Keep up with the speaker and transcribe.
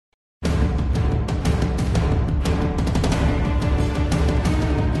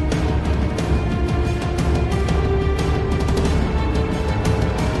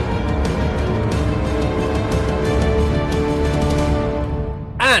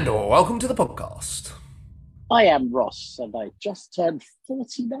And welcome to the podcast. I am Ross, and I just turned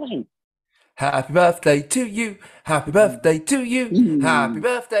 49. Happy birthday to you. Happy birthday to you. Happy Ooh.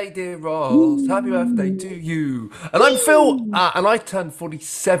 birthday, dear Ross. Happy birthday to Ooh. you. And I'm Phil, and I turned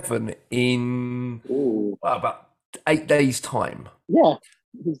 47 in Ooh. about 8 days' time. Yeah,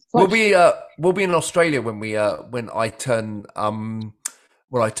 it's We'll close. be uh we'll be in Australia when I turn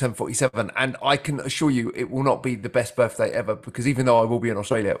 47, and I can assure you it will not be the best birthday ever because even though I will be in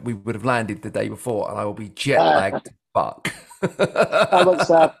Australia, we would have landed the day before and I will be jet Uh, lagged. Fuck. I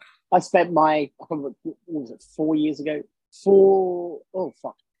was, I spent I can't remember, what was it, 4 years ago? Oh,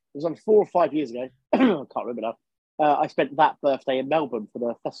 fuck. It was on 4 or 5 years ago. I can't remember now. I spent that birthday in Melbourne for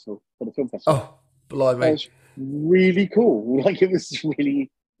the festival, for the film festival. Oh, It blimey. was really cool. Like, it was really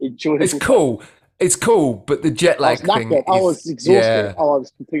It's enjoyable time. cool. It's cool, but the jet I was lag thing knackered. I is, was exhausted. yeah. Oh, I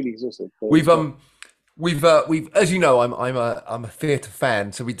was completely exhausted. But it was We've great. um we've as you know, I'm a theatre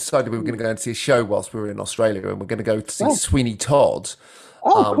fan, so we decided we were going to go and see a show whilst we were in Australia, and we're going to go to see Oh, Sweeney Todd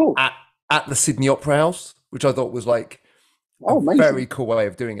oh, cool. at the Sydney Opera House, which I thought was like a Oh, very amazing. cool way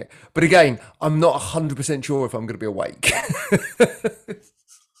of doing it. But again, I'm not 100% sure if I'm going to be awake.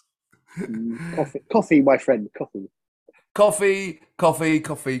 Coffee, my friend, coffee. Coffee, coffee,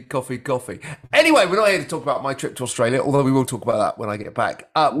 coffee, coffee, coffee. Anyway, we're not here to talk about my trip to Australia, although we will talk about that when I get back.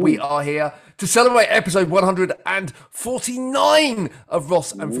 We Ooh, are here to celebrate episode 149 of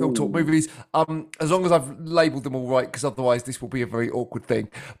Ross and Phil Talk ooh. Movies. As long as I've labelled them all right, because otherwise this will be a very awkward thing.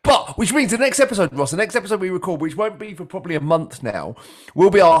 But which means the next episode, Ross, the next episode we record, which won't be for probably a month now,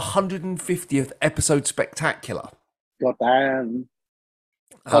 will be our 150th episode spectacular. Goddamn,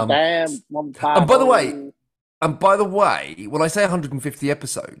 Um, goddamn, and by the way, 150. And by the way, when I say 150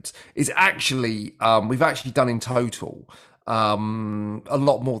 episodes, is actually we've actually done in total a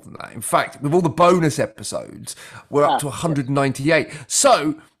lot more than that. In fact, with all the bonus episodes, we're up to Yes. 198.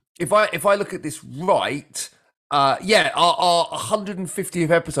 So if I look at this right, yeah, our 150th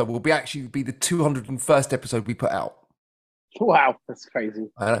episode will be the 201st episode we put out. Wow, that's crazy.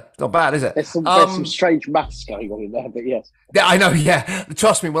 It's not bad, is it? There's some strange maths going on in there, but yes. Yeah, I know. Yeah,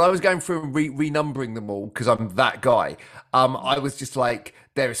 trust me. When I was going through and renumbering them all, because I'm that guy, I was just like,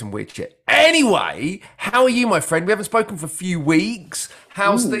 there is some weird shit. Anyway, how are you, my friend? We haven't spoken for a few weeks.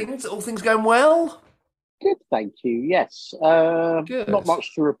 How's Mm, things? All things going well? good, thank you. Yes. Not Good.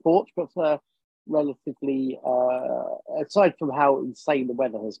 much to report, but relatively, aside from how insane the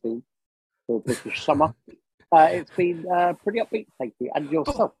weather has been for British summer, it's been pretty upbeat, thank you. And But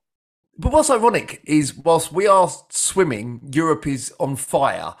yourself? but what's ironic is whilst we are swimming, Europe is on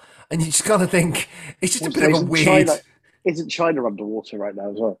fire, and you just kind of think it's just a Also, bit of a weird. isn't China underwater right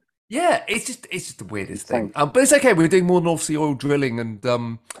now as well? Yeah, it's just the weirdest thing. Insane. But it's okay. We're doing more North Sea oil drilling and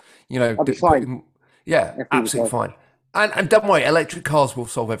I'll be fine. putting, yeah, Everything absolutely fine. And don't worry, electric cars will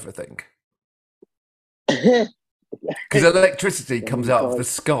solve everything was because electricity comes fine. out of the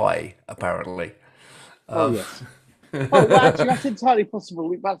sky apparently. Oh Um, yes. Oh well, actually, that's entirely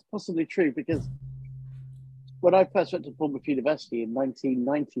possible. That's possibly true because when I first went to Bournemouth University in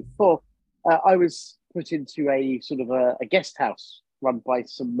 1994, I was put into a sort of a guest house run by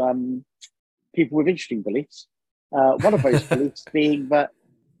some people with interesting beliefs. One of those beliefs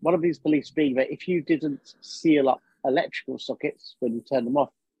being that if you didn't seal up electrical sockets when you turn them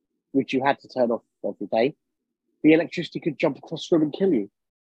off, which you had to turn off every day, the electricity could jump across the room and kill you.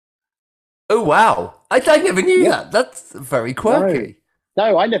 oh wow, I never knew Yep. that. That's very No, quirky.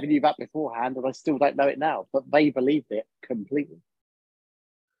 no, I never knew that beforehand, and I still don't know it now. But they believed it completely.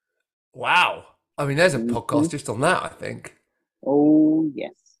 Wow. I mean, there's a Hmm. podcast just on that. I think. Oh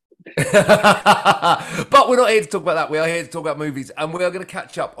yes. But we're not here to talk about that. We are here to talk about movies, and we are going to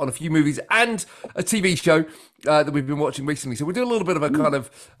catch up on a few movies and a TV show that we've been watching recently. So we'll do a little bit of a Mm, kind of.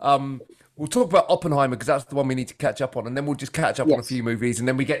 We'll talk about Oppenheimer because that's the one we need to catch up on, and then we'll just catch up on a yes. few movies, and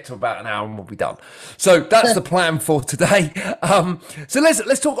then we get to about an hour and we'll be done. So that's the plan for today. So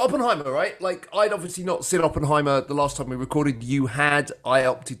let's talk Oppenheimer, right? Like I'd obviously not seen Oppenheimer the last time we recorded. You had. I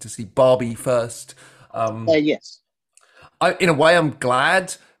opted to see Barbie first. Yes. In a way, I'm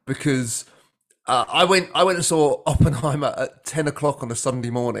glad because I went and saw Oppenheimer at 10 o'clock on a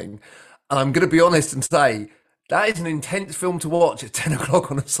Sunday morning, and I'm going to be honest and say that is an intense film to watch at 10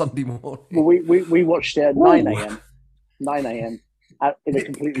 o'clock on a Sunday Well, morning. we watched it at Woo! 9 a.m. 9 a.m. In a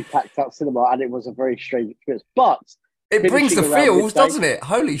completely packed out cinema, and it was a very strange experience. But It brings the finishing around feels, midday, doesn't it?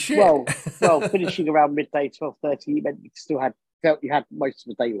 Holy shit! well, finishing around midday, 12:30, meant you still had felt you had most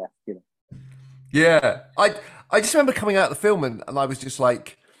of the day left. You know. Yeah, I just remember coming out of the film and I was just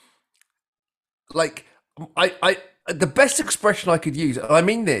like I the best expression I could use, and I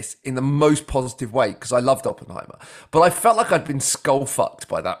mean this in the most positive way because I loved Oppenheimer, but I felt like I'd been skull fucked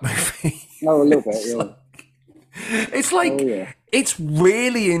by that movie. No, a little bit, it's yeah. like, it's Oh like yeah. it's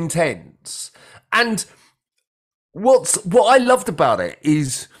really intense, and what I loved about it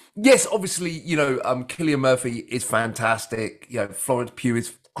is, yes, obviously, Cillian Murphy is fantastic. Florence Pugh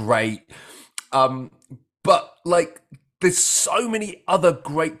is great. Um, but like, there's so many other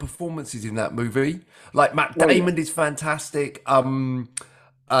great performances in that movie. Like Matt Oh yeah. Damon is fantastic.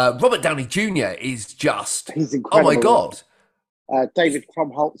 Robert Downey Jr. is just, He's oh my incredible. god, David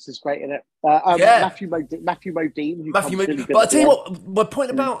Krumholtz is great in it. yeah. Matthew Modine, who Matthew, comes really good but I at tell the you end. what, my point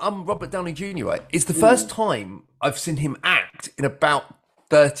about Robert Downey Jr. Right, is the first Mm. time I've seen him act in about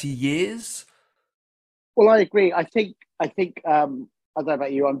 30 years. Well, I agree. I don't know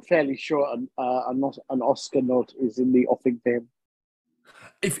about you. I'm fairly sure an Oscar nod is in the offing for him.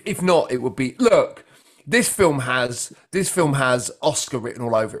 If not, it would be, look. This film has Oscar written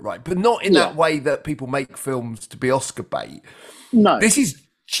all over it, right? But not in Yeah. that way that people make films to be Oscar bait. No, This is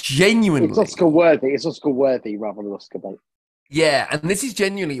it's genuinely, Oscar worthy. It's Oscar worthy rather than Oscar bait. yeah, and this is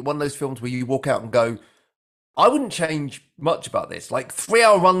genuinely one of those films where you walk out and go, I wouldn't change much about this. Like 3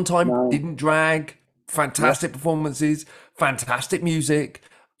 hour runtime, No. didn't drag, Yeah. fantastic performances, fantastic music,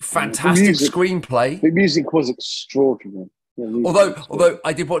 The fantastic screenplay. music was extraordinary. The music was Although extraordinary.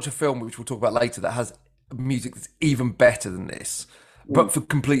 I did watch a film which we'll talk about later that has music that's even better than this, Mm. but for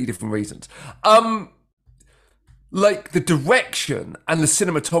completely different reasons. Like the direction and the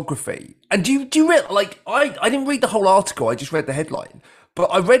cinematography. And do you read, like, I didn't read the whole article, I just read the headline. But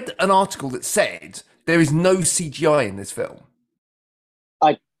I read an article that said there is no CGI in this film.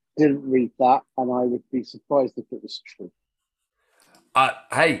 I didn't read that, and I would be surprised if it was true.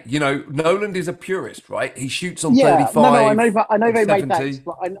 Hey, Nolan is a purist, right? He shoots on Yeah, no, I 35 know. I know and they made that.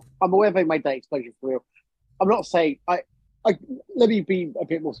 70. I'm aware they made that explosion for real. I'm not saying. Let me be a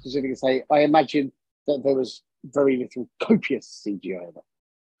bit more specific and say I imagine that there was very little copious CGI in it.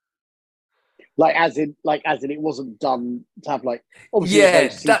 Like as in, it wasn't done to have like obviously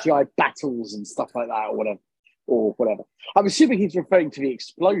there's no Yeah, that CGI battles and stuff like that or whatever. I'm assuming he's referring to the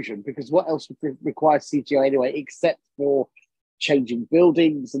explosion because what else would require CGI anyway, except for changing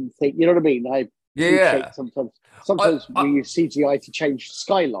buildings and things. You know what I mean? I yeah. appreciate sometimes. I, Sometimes we I use CGI to change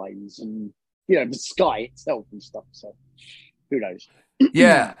skylines and the sky itself and stuff. So who knows?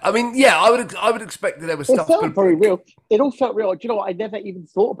 yeah. I mean, yeah, I would expect that there was It stuff, felt but very real. It all felt real. Do you know what? I never even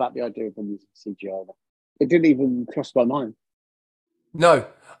thought about the idea of them using CGI. It didn't even cross my mind. no,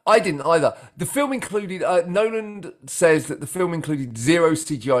 I didn't either. The film included Nolan says that the film included zero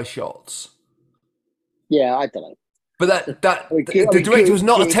CGI shots. Yeah, I don't know. But I mean, the director was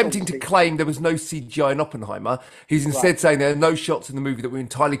not good, attempting to obviously. claim there was no CGI in Oppenheimer. He's Right, instead saying there are no shots in the movie that were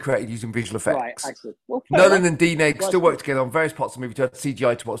entirely created using visual right, effects. excellent. Well, fair Nolan enough. and D-Neg Well, still that's work good. together on various parts of the movie to add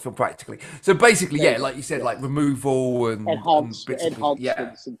CGI to what's filmed practically. So basically, There you yeah, go. like you said, Yeah, like removal and bits and pieces. Yeah.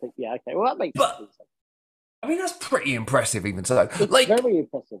 enhancements and things. Yeah, okay. Well, that makes But complete sense. I mean, that's pretty impressive, even so. It's Like, very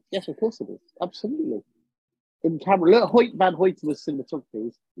impressive. Yes, of course it is. Absolutely. In camera, look, Van Hoyten's cinematography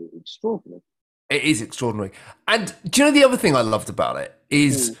is extraordinary. it is extraordinary. And do you know the other thing I loved about it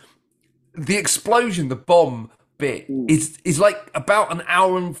is Mm, the explosion, the bomb bit mm. is like about an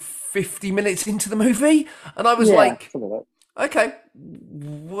hour and 50 minutes into the movie. And I was Yeah, like, something like okay,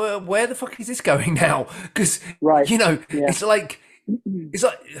 where the fuck is this going now? Because, that. Right. Yeah. it's like, it's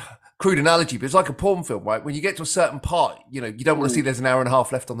like, crude analogy, but it's like a porn film, right? When you get to a certain part, you don't want to see Mm. there's an hour and a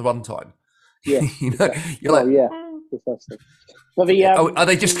half left on the runtime. Yes, you know, exactly. you're Well, like, yeah, precisely. But are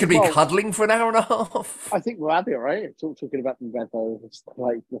they just going to be well, cuddling for an hour and a half? I think we'll be all right. Talking about the weather,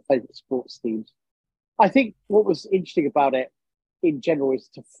 like the favourite sports teams. I think what was interesting about it in general is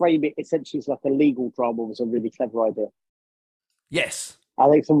to frame it essentially as like a legal drama was a really clever idea. Yes. I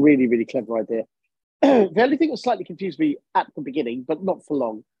think it's a really, really clever idea. The only thing that slightly confused me at the beginning, but not for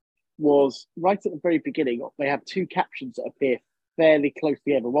long, was right at the very beginning, they have two captions that appear fairly close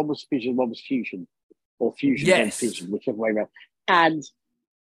together. One was fission, one was fusion, or fusion, then Yes. fission, whichever way around. And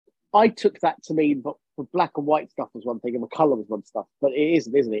I took that to mean that the black and white stuff was one thing and the color was one stuff, but it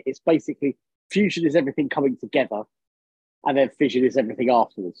isn't it? It's basically fusion is everything coming together, and then fission is everything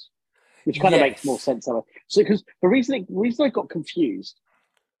afterwards, which kind of makes more Yes. sense. So, because the reason I got confused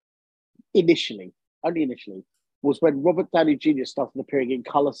initially, only initially, was when Robert Downey Jr. started appearing in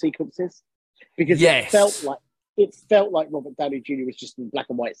color sequences, because Yes. it felt like Robert Downey Jr. was just in black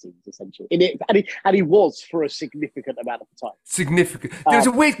and white scenes essentially, and he was for a significant amount of the time. Significant. There was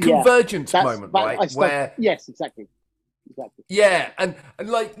a weird Yeah, convergence that's moment, that. right? Where Yes, exactly. exactly. Yeah, and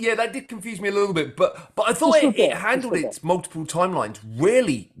like yeah, that did confuse me a little bit, but I thought Just for a it bit, just handled for a bit. its multiple timelines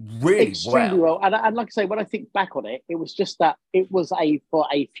really, really Extremely well. well. And like I say, when I think back on it, it was just that it was a for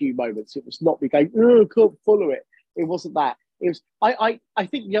a few moments. It was not me going, oh, I can't follow it. It wasn't that. It was. I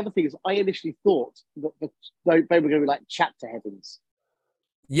think the other thing is, I initially thought that they were going to be like chapter headings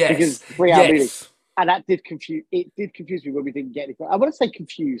because Yes, 3 hour movie, yes, and that did confuse. It did confuse me when we didn't get anything. I want to say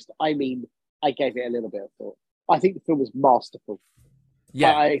confused. I mean, I gave it a little bit of thought. I think the film was masterful.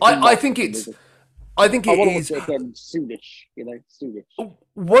 yeah. It's a I think masterful it's movie. I think I it want to watch is it again soonish. You know, soonish.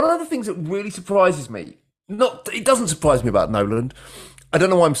 one of the things that really surprises me. Not it doesn't surprise me about Nolan. I don't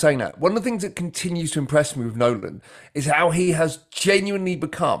know why I'm saying that. One of the things that continues to impress me with Nolan is how he has genuinely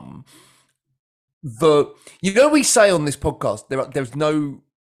become the. You know, we say on this podcast there's no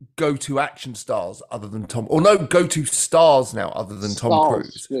go-to action stars other than Tom, or no go-to stars now other than Tom Stars.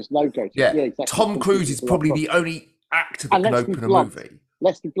 Cruise. There's no go to. Yeah, Yeah, exactly. Tom Tom Cruise Cruise is is a lot of probably fun. the only actor that And can let's be open a blunt. movie.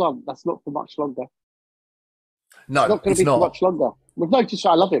 Let's be blunt. That's not for much longer. It's No, not going to it's be for not. much longer. With no just,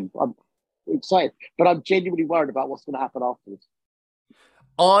 I love him. I'm excited, but I'm genuinely worried about what's going to happen afterwards.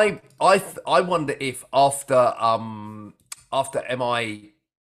 I wonder if after MI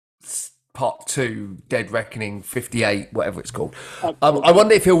Part Two, Dead Reckoning 58, whatever it's called, Excellent. I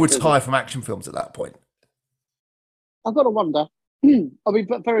wonder if he'll Very good. retire from action films at that point. I've got to wonder. I mean,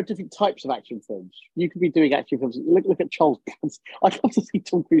 but there are different types of action films. You could be doing action films. Look at Charles Bronson. I'd love to see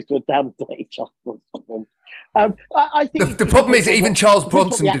Tom Cruise do a damn dirty Charles Bronson film. I think The problem is even Charles depends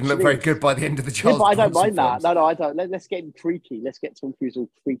what the Bronson didn't action look very is. good by the end of the Yeah, but Charles I don't Bronson mind that. films. No, I don't. Let's get him freaky. Let's get Tom Cruise all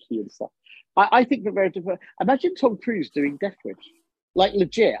freaky and stuff. I think that very different. Imagine Tom Cruise doing Death Wish, like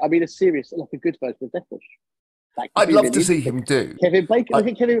legit. I mean, a serious, like a good version of Death Wish. That could I'd be love really to see interesting. him do. Kevin Bacon. I I,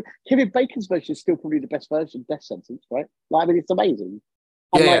 think Kevin Bacon's version is still probably the best version of Death Sentence, right? Like, I mean, it's amazing.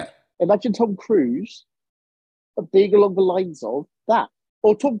 And yeah, like, yeah. imagine Tom Cruise being along the lines of that,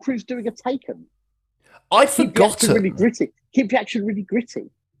 or Tom Cruise doing a Taken. I'd Keep the action really forgotten. gritty. Keep the action really gritty,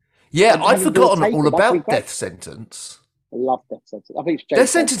 Yeah, and I'd have him do a forgotten all Taken. That would be about great. Death Sentence. I love Death Sentence. I think it's Death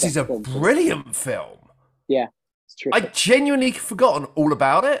James Bond's Sentence is best a film. So brilliant film. yeah, it's I terrific. genuinely forgotten all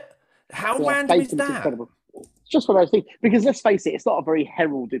about it. How Yeah, random is Bacon's that? incredible. It's just one of those things. Because let's face it, it's not a very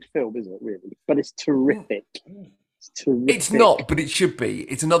heralded film, is it? Really, but it's terrific. It's It's terrific. not, but it should be.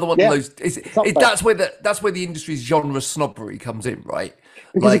 It's another one of Yeah, those. it's up there. That's where the industry's genre snobbery comes in, right?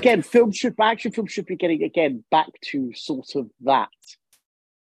 Because Like, again, action films should be getting again back to sort of that.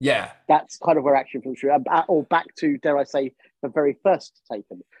 yeah, That's kind of where action films should, or back to, dare I say, the very first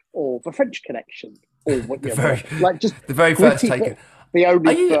Taken, or the French Connection, or what, the very, whatever. Like just the very first gritty, Taken. the only,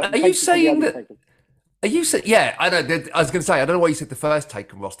 Are you basically the saying only that? Taken. Are you saying? Yeah, I know. I was going to say. I don't know why you said the first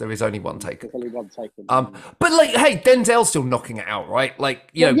Taken, Ross. There is only one Taken. There's only one Taken. But like, hey, Denzel's still knocking it out, right?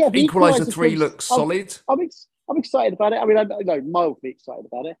 Like, Well, yeah, the Equalizer Equalizer 3 films. looks solid. I'm excited about it. I mean, I know mildly excited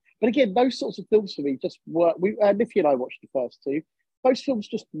about it. But again, those sorts of films for me just work. Niffy and I watched the first two. Those films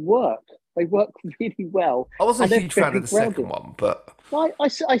just work. They work really well, I wasn't and a they're huge fan very of the second grounded. one, but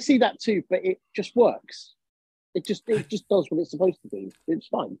I see that too, but it just works. It just does what it's supposed to do. It's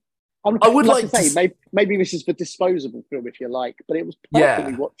fine. I would Like I like to. say, maybe this is the disposable film if you like, but it was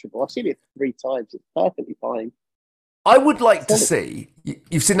perfectly Yeah, watchable. I've seen it 3 times. It's perfectly fine. I would like to Solid. see.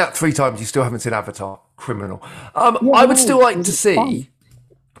 You've seen that 3 times. You still haven't seen Avatar. Criminal. Yeah, I would still no, like because to it's fun. see.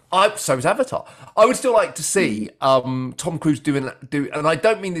 So is Avatar. I would still like to see Tom Cruise and I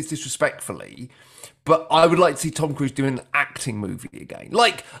don't mean this disrespectfully, but I would like to see Tom Cruise doing an acting movie again,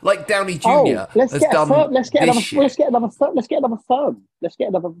 like Downey Oh, Jr. let's has get a done firm. Let's get another. this year. Let's get another. Let's get another firm. Let's get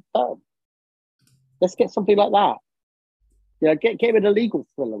another firm. Let's get something like that. Get him in a legal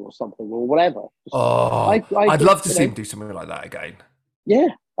thriller or something or whatever. Oh, I I'd think love to see him do something like that again. yeah,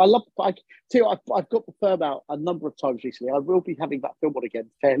 I love. I've got the firm out a number of times recently. I will be having that film on again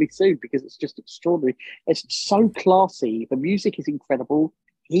fairly soon because it's just extraordinary. It's so classy. The music is incredible.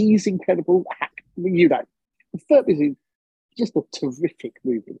 He's incredible. The film is just a terrific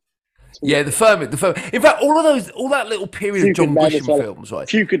movie. Yeah, Terrific. the firm. In fact, all that little period of Few Good John Men as Grisham well. films, right?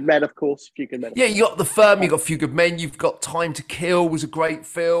 Few Good Men, of course. Few Good Men, of Yeah, course. you got the firm. You got Few Good Men. You've got Time to Kill was a great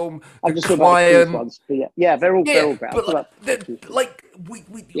film. I'm The just talking about the cruise Client. ones. But yeah, they're all Yeah, great. I'm but talking about cruise ones. like we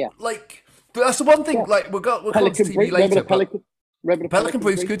Yeah, like. But that's the one thing. yeah. Like we'll come on to Pelican TV Brief. Remember the later, but Pelican? Remember the Pelican Pelican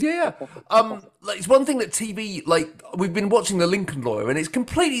Brief's Brief? good. Yeah, Fantastic, yeah. fantastic. Like it's one thing that TV. Like we've been watching The Lincoln Lawyer, and it's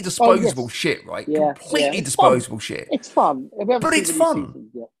completely Oh disposable yes, shit, right? yeah, yeah. Completely It's fun. disposable shit. It's fun. We haven't But seen it's the new fun. season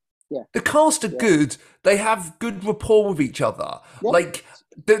yet. Yeah, The cast are yeah, good. They have good rapport with each other. yeah. Like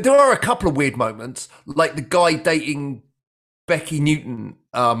there are a couple of weird moments, like the guy dating Becky Newton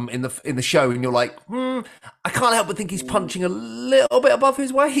in the show, and you're like, I can't help but think he's Mm, punching a little bit above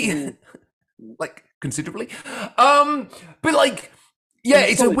his weight. mm, mm. like considerably. But like, yeah,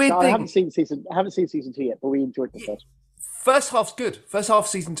 it's a Solid. weird I haven't thing. seen season. I haven't seen season 2 yet, but we enjoyed the first. First half's good. First half of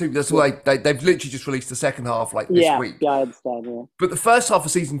season 2. That's Yeah, why they've literally just released the second half like this yeah, week. yeah. I understand. Yeah, But the first half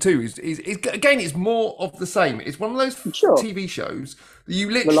of season 2 is again, it's more of the same. It's one of those sure. TV shows that you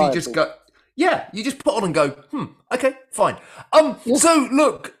literally just Reliable. go, yeah, you just put on and go, okay, fine. Yeah. So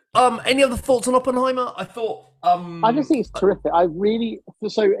look, any other thoughts on Oppenheimer? I thought, I just think it's terrific. I really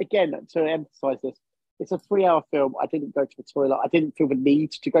so again to emphasize this, it's a 3 hour film. I didn't go to the toilet. I didn't feel the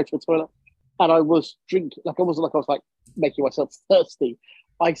need to go to the toilet, and I was drinking like I wasn't like I was like making myself thirsty.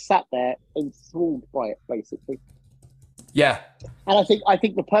 I sat there enthralled by it basically, yeah, and I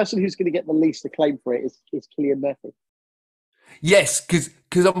think the person who's going to get the least acclaim for it is Cillian Murphy. yes, because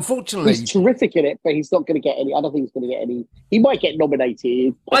unfortunately, He's terrific in it, but he's not going to get any. I don't think he's going to get any. He might get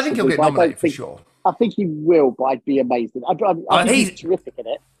nominated. I think he'll Possibly, get but I don't nominated for think. sure. I think he will, but I'd be amazed. I think he's He's terrific in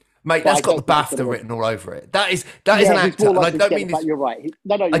it. Mate, But I that's got the don't think he's BAFTA gonna win. written all over it. That is an Yeah, he's actor, more and I likely to don't get mean it back. this. You're right.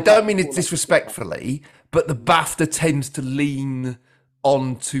 No, I you're don't right. mean He's it more likely to get it back. disrespectfully, but the BAFTA tends to lean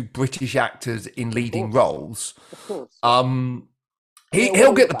onto British actors in Of leading course, roles. of course. He'll Win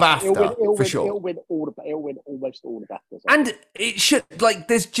all get the BAFTAs. BAFTA for sure. He'll win all the. He'll win almost all the BAFTAs. I think. And it should, like,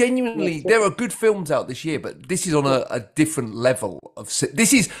 there's Yeah, genuinely, there are good films out this year, but this is on yeah, a different level of,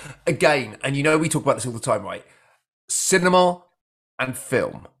 this is, again, and we talk about this all the time, right? Cinema and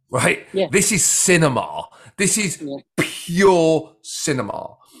film, right? yeah, This is cinema. This is yeah, pure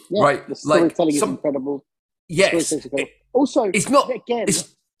cinema, yeah. right? The Like, storytelling is incredible. yes, Also, it's not, again,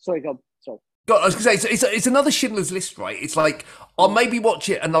 it's, sorry, go on. Sorry. God, I was going to say, it's another Schindler's List, right? It's like, I'll maybe watch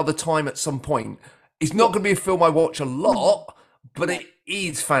it another time at some point. It's not Yeah. going to be a film I watch a lot, but No. it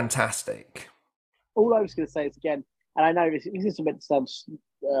is fantastic. All I was going to say is again, and I know this is meant to sound,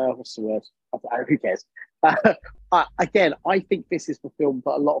 what's the word? I don't know, who cares? Again, I think this is the film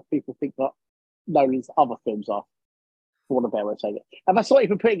that a lot of people think that Nolan's other films are, for want of a better way of saying it. And that's not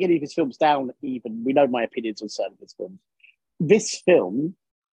even putting any of his films down, even. We know my opinions on certain of his films. This film,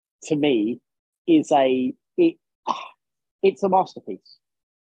 to me, is it's a masterpiece.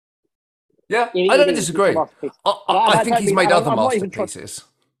 Yeah, It, I it don't is. It's a disagree. masterpiece. I think don't he's mean, made other I'm not even trying. masterpieces.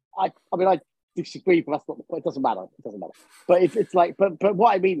 I mean, I disagree, but that's not the point. It doesn't matter. It doesn't matter. But it's like, but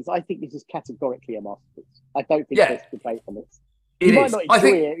what I mean is, I think this is categorically a masterpiece. I don't think Yeah, there's debate on this. it You might is. not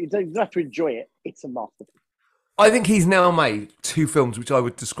enjoy it. You don't have to enjoy it. It's a masterpiece. I think he's now made two films which I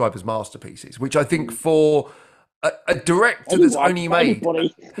would describe as masterpieces, which I think for a director that's only made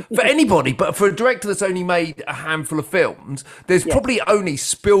Anybody. for anybody, but for a director that's only made a handful of films, there's Yeah. probably only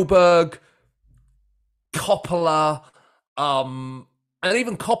Spielberg, Coppola, and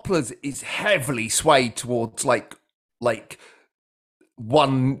even Coppola's is heavily swayed towards like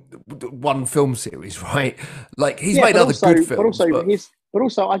one film series, right? Like he's made other good films, but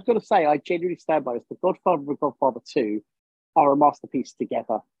also, I've got to say, I genuinely stand by this. The Godfather and Godfather 2 are a masterpiece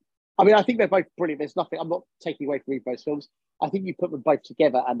together. I mean, I think they're both brilliant. There's nothing, I'm not taking away from either of those films. I think you put them both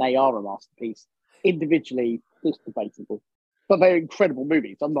together and they are a masterpiece. Individually, it's debatable. But they're incredible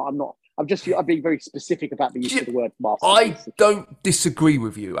movies. I'm being very specific about the use of the word I masterpiece. don't disagree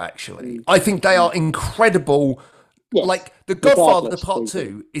with you, actually. I think they are incredible. Yes, Like The Godfather, the regardless, Part they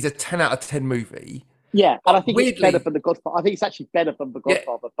do. 2 is a 10 out of 10 movie. Yeah, and I think it's Weirdly, better than the Godfather. I think it's actually better than the yeah,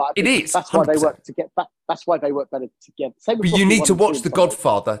 Godfather. But I it think is, that's why they 100%. work together. That's why they work better together. Same with But you Rocky need 1 to and 2 watch in The some ways.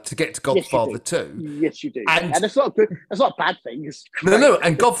 Godfather to get to Yes, you Godfather do. 2. Yes, you do. And And it's not good. It's not a bad thing. It's no, great.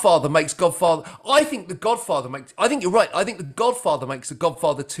 and Godfather makes Godfather. I think The Godfather makes. I think you're right. I think The Godfather makes The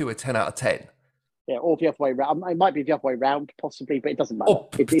Godfather 2 a 10 out of 10. Yeah, or the other way around. It might be the other way around, possibly, but it doesn't matter. Or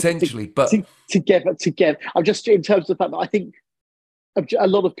potentially, but Together. I'm just in terms of the fact that I think a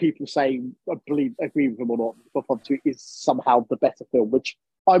lot of people saying, I believe, agree with them or not, Godfather 2 is somehow the better film, which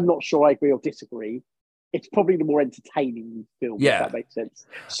I'm not sure I agree or disagree. It's probably the more entertaining film, if yeah. that makes sense.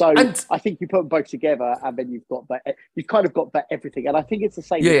 So And I think you put them both together, and then you've got that. You've kind of got that everything, and I think it's the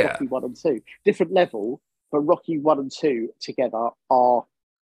same with yeah, Rocky 1 and 2, different level, but Rocky 1 and 2 together are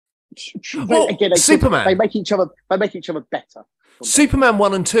well, again. Superman. They make each other better. Superman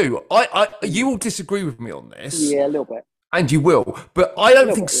 1 and 2. You will disagree with me on this. Yeah, a little bit. And you will, but I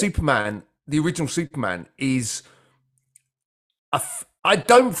don't think bit, yeah. Superman, the original Superman, is. I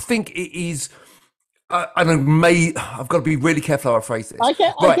don't think it is. I've got to be really careful how I phrase this. I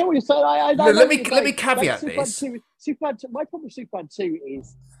get what you're saying. Let me caveat this. Superman 2, my problem with Superman 2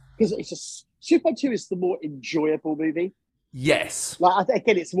 is because it's just Superman 2 is the more enjoyable movie. Yes. Like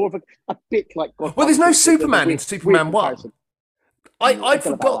again, it's more of a bit like Godfather. Well, there's no 2, Superman in weird Superman 1. comparison. I don't know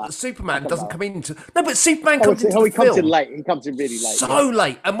forgot about that Superman don't doesn't know. come into. No, but Superman comes into the he comes film in late. He comes in really late. so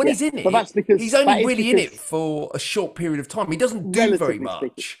late, and when Yeah. he's in But it, that's because he's that only is really in it because- for a short period of time. He doesn't do very Relatively speaking.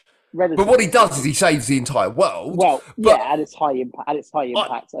 much. But what he relatively does is speaking. he saves the entire world. Well, But yeah, and it's high impact,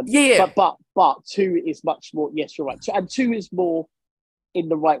 I, and yeah, but two is much more. Yes, you're right. And two is more in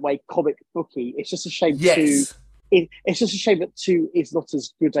the right way, comic booky. It's just a shame two. yes, It's just a shame that two is not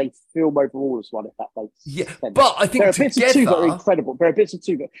as good a film overall as one, if that yeah. makes sense. But I There think are bits of two that are together, incredible. There are bits of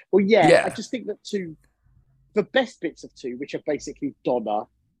two that, well, yeah, I yeah, just think that two, the best bits of two, which are basically Donna.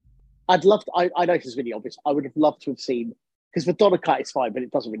 I'd love to, I know this is really obvious. I would have loved to have seen, because the Donna cut is fine, but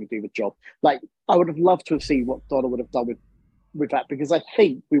it doesn't really do the job. Like, I would have loved to have seen what Donna would have done with that, because I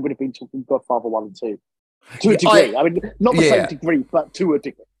think we would have been talking Godfather 1 and 2 to a yeah, degree. I mean, not the same yeah. degree, but to a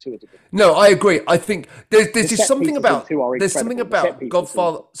degree. To a degree. No, I agree. I think there's The just set something pieces in about 2 are there's something incredible. The set about pieces in,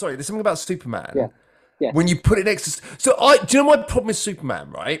 Godfather. Sorry, there's something about yeah, Superman yeah. when you put it next to. So I do you know my problem with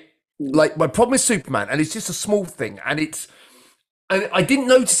Superman, right? Mm, Like my problem with Superman, and it's just a small thing, and I didn't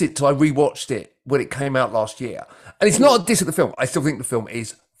notice it till I rewatched it when it came out last year. And it's mm, not a diss at the film. I still think the film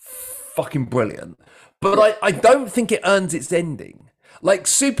is fucking brilliant, but yeah, I don't think it earns its ending. Like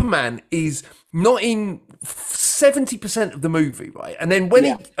Superman is not in 70% of the movie, right? And then when he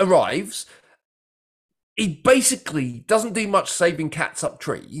yeah, arrives, he basically doesn't do much saving cats up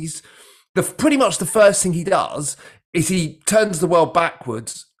trees. Pretty much the first thing he does is he turns the world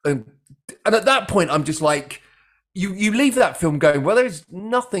backwards, and at that point I'm just like, you leave that film going, well, there's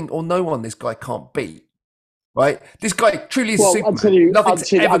nothing or no one this guy can't beat, right? This guy truly is well, Superman.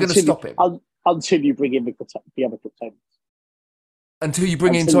 Nothing's ever going to stop him until you bring in the other Kryptonians. until you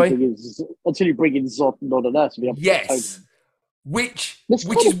bring in. Sorry, Until you bring in Zod, Nod, and Earth, and the other Kryptonians. yes, which It's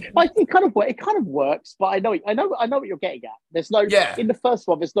which kind is of, like, it kind of works, but I know what you're getting at. There's no yeah, in the first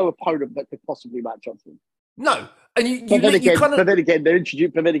one. There's no opponent that could possibly match up to him. no, and you But kind of then again, they're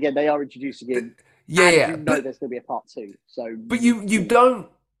introduced. But then again, they are introducing him, yeah, and yeah, you know but there's going to be a part two. So, but you don't.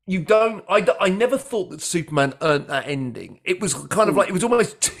 I never thought that Superman earned that ending. It was kind of like it was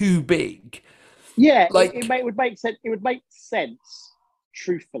almost too big. yeah, Like it would make sense. It would make sense,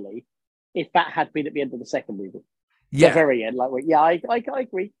 truthfully, if that had been at the end of the second movie, the yeah, very end. Like, yeah, I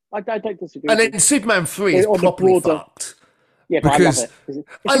agree. I don't disagree and with then Superman 3 you is on the properly broader. fucked Yeah, but I love because it. It's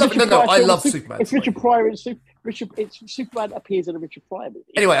I a love Richard no, Pryor I film. love Superman It's 3. Richard Pryor and it's Superman appears in a Richard Pryor movie.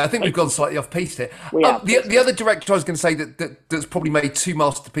 Anyway, I think we've gone Basically, slightly off piece here. we have The other director I was going to say that's probably made two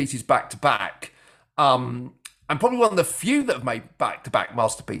masterpieces back to back, and probably one of the few that have made back to back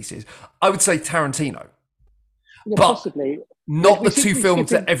masterpieces, I would say Tarantino, yeah, but possibly. not We the seem two to be films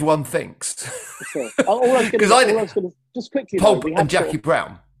that skipping. everyone thinks. Sure. All I was Because going to just quickly though, Pulp we and have sort Jackie of,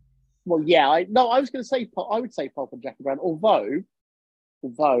 Brown. well, yeah, I was going to say I would say Pulp and Jackie Brown, although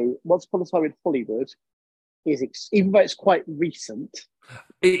Once Upon a Time in Hollywood even though it's quite recent,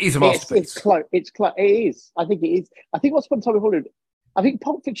 It is a it's masterpiece. close. It is. I think it is. I think Once Upon a Time in Hollywood. I think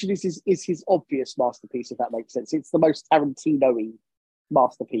Pulp Fiction is his obvious masterpiece, if that makes sense. It's the most Tarantino-y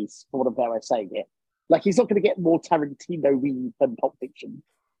masterpiece, for what of their way of saying it. Like, he's not going to get more Tarantino-y than Pulp Fiction.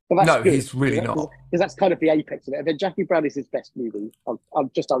 But that's No, good. he's really not. Because that's kind of the apex of it. And then Jackie Brown is his best movie. I'm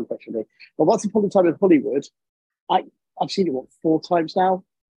just unquestionably. But Once Upon a Time in Hollywood, I've seen it, 4 times now?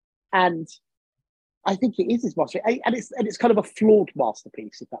 And I think it is his masterpiece. And it's kind of a flawed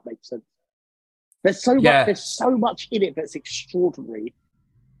masterpiece, if that makes sense. Yeah. There's so much in it that's extraordinary.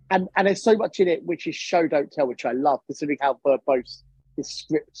 And there's so much in it which is show, don't tell, which I love, considering how verbose his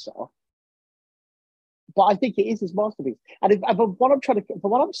scripts are. But I think it is his masterpiece. And what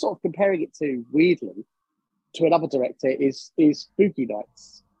I'm sort of comparing it to, weirdly, to another director is Boogie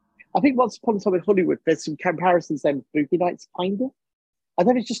Nights. I think Once Upon a Time in Hollywood, there's some comparisons there with Boogie Nights, kind of. I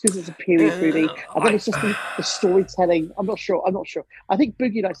don't know if it's just because it's a period movie. I don't know if it's just the storytelling. I'm not sure. I think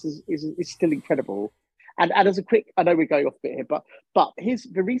Boogie Nights is still incredible. And as a quick, I know we're going off a bit here, but here's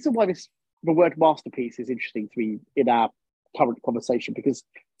the reason why the word masterpiece is interesting to me in our current conversation, because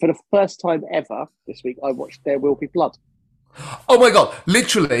for the first time ever this week, I watched There Will Be Blood. Oh my god!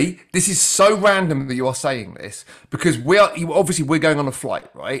 Literally, this is so random that you are saying this because we're going on a flight,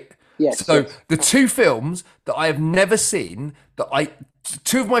 right? Yes. So Yes. the two films that I have never seen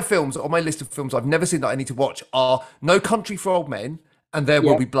two of my films on my list of films I've never seen that I need to watch are No Country for Old Men and There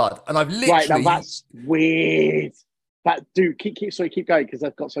Will Yep. Be Blood, and I've Right, now literally that's weird. Keep going, because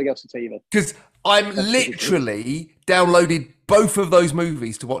I've got something else to tell you. because I'm That's ridiculous. literally downloaded both of those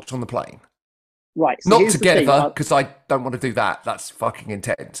movies to watch on the plane. Right, so Not here's the thing. together because I don't want to do that. That's fucking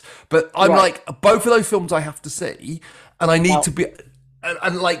intense. But I'm Right. like, both of those films I have to see, and I need Now- to be,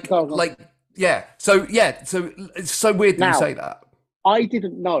 and like, Go on. So it's so weird that you Now- say that. I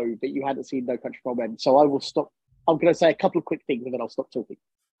didn't know that you hadn't seen No Country for Old Men, so I will stop. I'm going to say a couple of quick things and then I'll stop talking,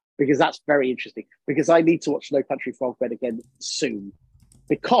 because that's very interesting. Because I need to watch No Country for Old Men again soon.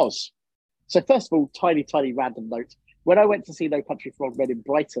 So first of all, tiny random note. When I went to see No Country for Old Men in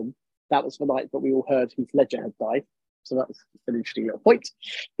Brighton, that was the night that we all heard Heath Ledger had died. So that was an interesting little point,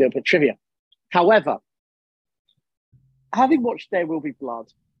 a little bit trivia. However, having watched There Will Be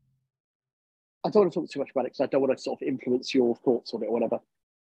Blood, I don't want to talk too much about it because I don't want to sort of influence your thoughts on it or whatever.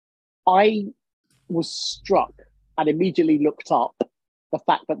 I was struck and immediately looked up the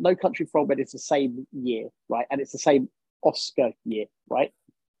fact that No Country for Old Men is the same year, right? And it's the same Oscar year, right?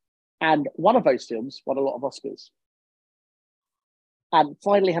 And one of those films won a lot of Oscars. And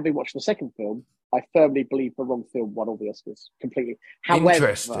finally, having watched the second film, I firmly believe the wrong film won all the Oscars completely. However,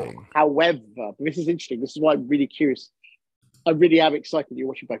 this is interesting. This is why I'm really curious. I really am excited that you're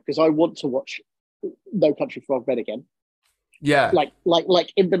watching both because I want to watch No Country for Old Men again. Yeah.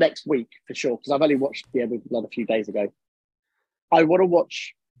 Like in the next week for sure, because I've only watched The End of Blood a few days ago. I want to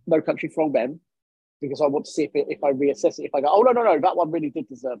watch No Country for Old Men because I want to see if I reassess it. If I go, oh no, that one really did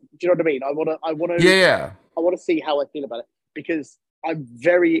deserve it. Do you know what I mean? I want to. Yeah. I want to see how I feel about it because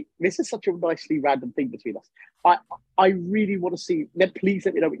this is such a nicely random thing between us. I really want to see. Then please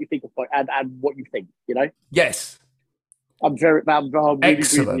let me know what you think of and what you think. You know. Yes. I'm really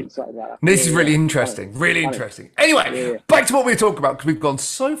Excellent. Really excited about that. This is really interesting. Really interesting. Anyway, back to what we were talking about because we've gone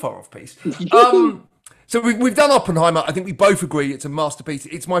so far off piece. So we've done Oppenheimer. I think we both agree it's a masterpiece.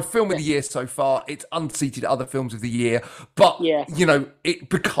 It's my film of the year so far. It's unseated other films of the year, but you know,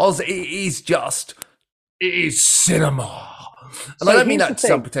 because it is cinema. And I don't mean that to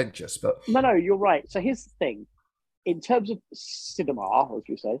sound pretentious, but no, you're right. So here's the thing: in terms of cinema, as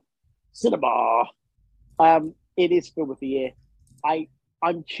you say, it is film of the year.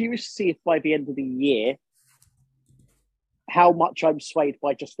 I'm curious to see if by the end of the year, how much I'm swayed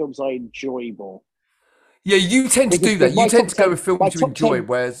by just films I enjoy more. Yeah, you tend to do that. You tend to go with films you enjoy,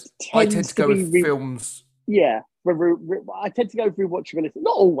 whereas I tend to go with films. Yeah, I tend to go with rewatchability.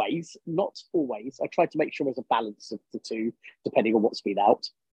 Not always. I try to make sure there's a balance of the two, depending on what's been out.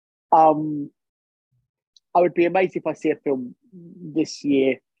 I would be amazed if I see a film this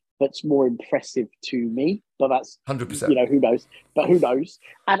year that's more impressive to me, but that's 100%. You know, who knows? But who knows?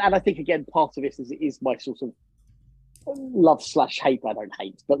 And I think again, part of this is my sort of love/hate. I don't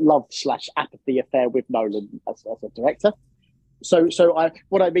hate, but love/apathy affair with Nolan as a director. So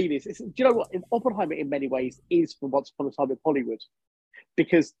what I mean is, do you know what? Oppenheimer in many ways is from Once Upon a Time in Hollywood,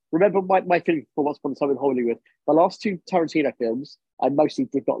 because remember my feeling for Once Upon a Time in Hollywood. The last two Tarantino films, I mostly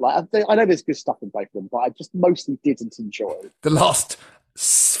did not like. I know there's good stuff in both of them, but I just mostly didn't enjoy. The last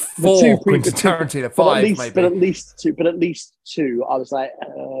four Quentin Tarantino, five maybe, but at least two. I was like,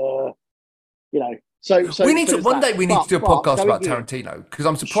 you know. So we need to one day. We need to do a podcast about Tarantino because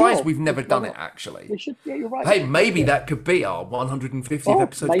I'm surprised we've never done it. Actually, we should. Yeah, you're right. Hey, maybe that could be our 150th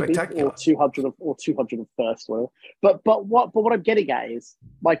episode spectacular, or 200 or 201st. Whatever. But what I'm getting at is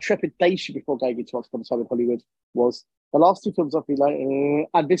my trepidation before going into Once Upon a Time in Hollywood was the last two films I've been like,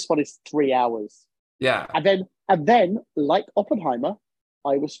 and this one is 3 hours. Yeah, and then like Oppenheimer,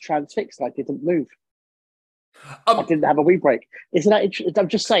 I was transfixed. I didn't move. I didn't have a wee break. Isn't that interesting? I'm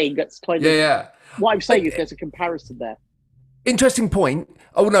just saying that's kind of what I'm saying is there's a comparison there. Interesting point.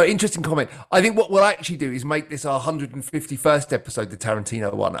 Oh no, interesting comment. I think what we'll actually do is make this our 151st episode, the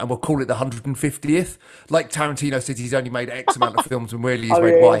Tarantino one, and we'll call it the 150th. Like Tarantino said, he's only made X amount of films, and really he's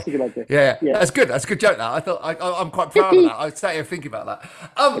made Y. That's a good idea. Yeah, that's good. That's a good joke. That I'm quite proud of that. I was sat here thinking about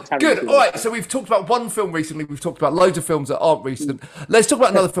that. Good. All right. So we've talked about one film recently. We've talked about loads of films that aren't recent. Let's talk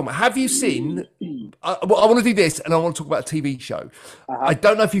about another film. Have you seen? I want to do this, and I want to talk about a TV show. I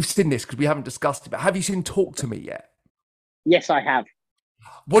don't know if you've seen this because we haven't discussed it. But have you seen Talk to Me yet? Yes, I have.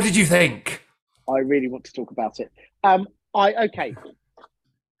 What did you think? I really want to talk about it. Okay.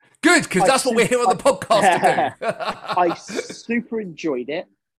 Good, because that's what we're here on the podcast to do. I super enjoyed it.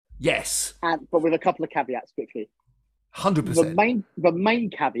 Yes. But with a couple of caveats quickly. 100%. The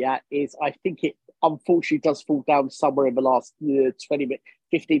main caveat is I think it unfortunately does fall down somewhere in the last 20 minutes,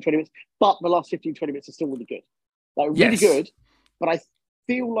 15, 20 minutes. But the last 15, 20 minutes are still really good. Like, really good. But I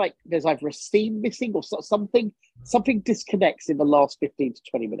feel like there's either a scene missing or something disconnects in the last 15 to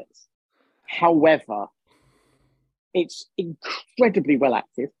 20 minutes. However, it's incredibly well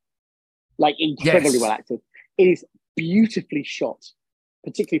acted. Like, incredibly well acted. It is beautifully shot,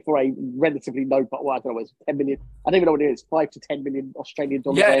 particularly for a relatively low, but I don't know, it's 10 million. I don't even know what it is, 5 to 10 million Australian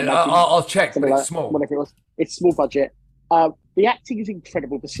dollars. Yeah, I'll check, but it's small. Whatever it was. It's small budget. The acting is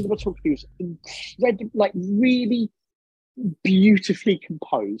incredible. The cinematography is incredible, like really beautifully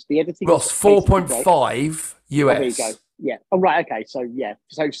composed. The editing was 4.5 US. Oh, there you go. Yeah. Oh, right. Okay. So yeah.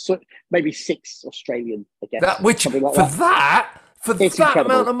 So maybe 6 Australian again. Which like for that For It's that amount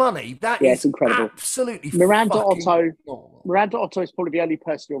incredible. of money, that Yeah, it's is incredible. absolutely Miranda fucking Otto. phenomenal. Miranda Otto is probably the only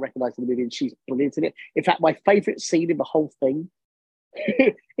person you'll recognise in the movie, and she's brilliant in it. In fact, my favourite scene in the whole thing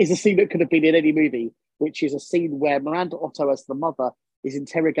is a scene that could have been in any movie, which is a scene where Miranda Otto, as the mother, is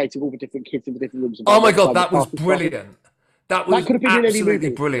interrogating all the different kids in the different rooms Oh about my what God, time the that was party started. brilliant. That That was could have been in any absolutely movie.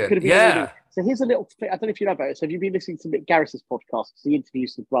 Could brilliant. have been in any movie. Yeah. So here's a little. I don't know if you know about it. So have you been listening to Nick Garris's podcast? He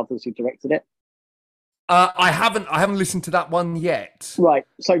interviews the brothers who directed it. I haven't listened to that one yet. Right.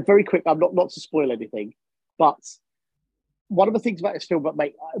 So very quick. I'm not to spoil anything, but one of the things about this film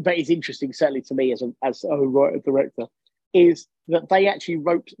that is interesting, certainly to me as a writer director, is that they actually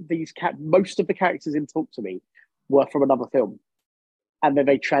wrote these most of the characters in Talk to Me were from another film, and then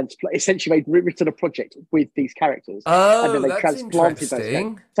they essentially they'd written a project with these characters, and then Oh, they that's transplanted those characters.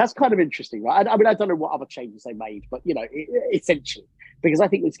 interesting. So that's kind of interesting, right? I mean, I don't know what other changes they made, but essentially, because I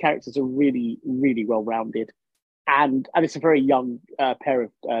think these characters are really, really well rounded. And it's a very young pair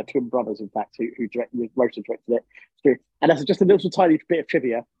of twin brothers, in fact, who wrote and directed it. And that's just a little tiny bit of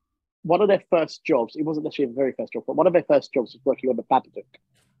trivia. One of their first jobs, it wasn't necessarily the very first job, but one of their first jobs was working on the Babadook.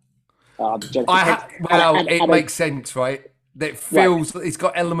 Well, it And makes sense, right? It right, feels it's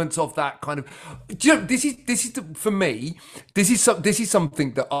got elements of that kind of. Do you know, for me. This is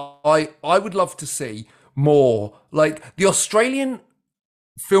something that I would love to see more. Like the Australian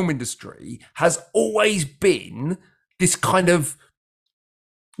film industry has always been this kind of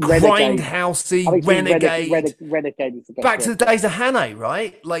Renegade. grindhousey I think renegade. Renegade is the best Back to word. the days of Hannay,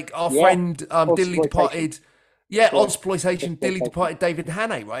 right? Like our Yeah, friend dearly exploitation. departed, yeah, Yeah, exploitation, dearly exploitation. departed David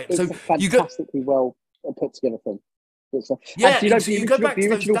Hannay, right? So It's a you go, fantastically well put together thing. And yeah, do you know and so you go back the to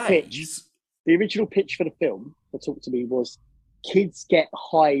those original pitch? days. The original pitch for the film that Talk to Me was kids get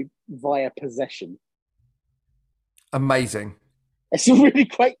high via possession. Amazing. It's a really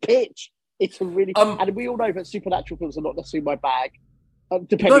great pitch. It's a really, Um, and we all know that supernatural films are not necessarily my bag, no,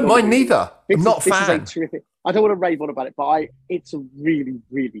 depending on the mine movie. neither. I'm not a This is a fan. terrific. I don't want to rave on about it, but it's a really,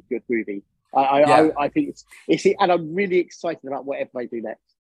 really good movie. Yeah, I think and I'm really excited about whatever they do next.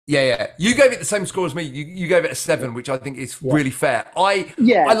 yeah. You gave it the same score as me. You gave it a 7, which I think is Yeah, really fair. I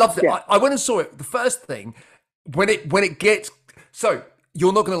yeah, loved it. yeah. I went and saw it. The first thing when it gets so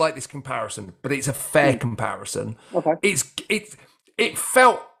you're not going to like this comparison, but it's a fair Mm, comparison. okay. It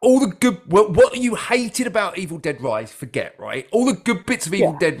felt all the good what you hated about Evil Dead Rise. Forget right. All the good bits of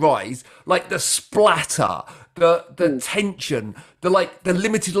Evil Yeah. Dead Rise, like the splatter, the Mm. tension, the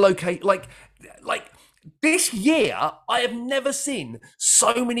limited locate, like. This year, I have never seen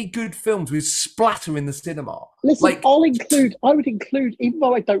so many good films with splatter in the cinema. Listen, Like, I would include, even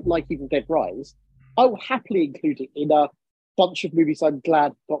though I don't like Evil Dead Rise, I will happily include it in a bunch of movies I'm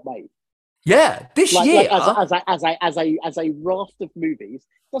glad got made. yeah, this year, As a raft of movies.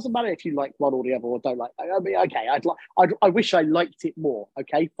 Doesn't matter if you like one or the other or don't like. I mean, okay, I wish I liked it more.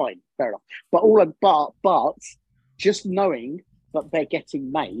 Okay, fine, fair enough. But just knowing that they're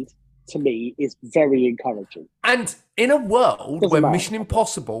getting made to me is very encouraging. and in a world Doesn't where matter. Mission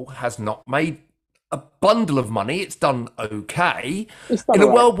Impossible has not made a bundle of money, it's done okay. It's done all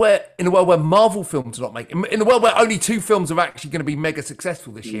right. In a world where Marvel films are not making, in a world where only 2 films are actually going to be mega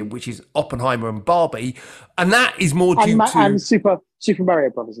successful this year, which is Oppenheimer and Barbie, and that is more due to And Super Mario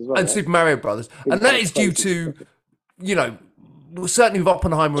Brothers as well. and Right? Super Mario Brothers, Been and that kind is of due crazy. to certainly with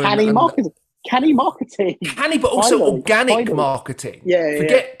Oppenheimer Canny marketing. Canny marketing. canny, but also organic finally. marketing. Yeah.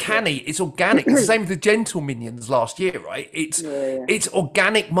 Forget canny; it's organic. It's the same with the Gentle Minions last year, right? Yeah. It's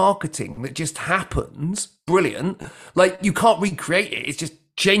organic marketing that just happens. Brilliant. Like you can't recreate it. It's just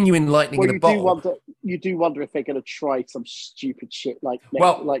genuine lightning Well, in a bottle. you do wonder if they're going to try some stupid shit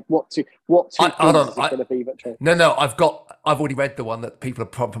Well, like what two hold films on. is it going to be? But try. No. I've already read the one that people are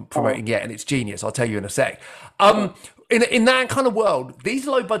promoting yet, and it's genius. I'll tell you in a sec. Oh, In that kind of world, these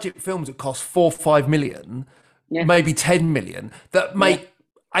low budget films that cost 4 or 5 million, yeah, maybe 10 million, that yeah. make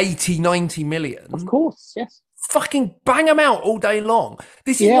 80, 90 Of million, course, yes. fucking bang them out all day long.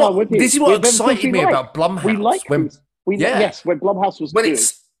 Yeah, I'm with you. This is what Because excited me about we like Blumhouse when these. yeah When Blumhouse was when good. it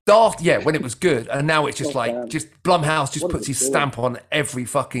started, yeah, when it was good, and now it's just God like damn. just Blumhouse just What are puts they his doing? stamp on every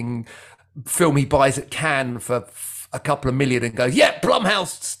fucking film he buys at Cannes for a couple of million and goes, yeah,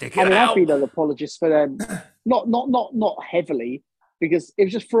 Blumhouse, stick I it mean, I've out. been an apologist for them, not heavily, because it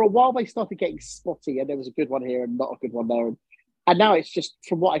was just for a while they started getting spotty, and there was a good one here and not a good one there, and now it's just,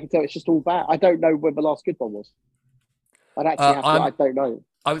 from what I can tell, it's just all bad. I don't know when the last good one was. I'd actually have to. I don't know.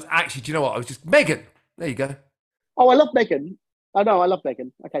 I was actually, do you know what? I was just Megan. There you go. Oh, I love Megan. I know, I love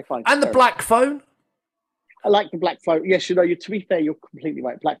Megan. Okay, fine. And the Fair enough. Black Phone. I like the Black Phone. Yes, to be fair, you're completely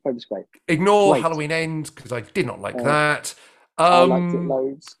right. Black Phone is great. Ignore Great. Halloween Ends because I did not like Uh, that. I liked it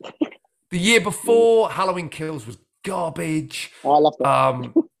loads. The year before, Halloween Kills was garbage. Oh, I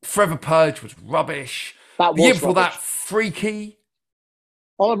loved it. Forever Purge was rubbish. That The year was before that, rubbish. Freaky.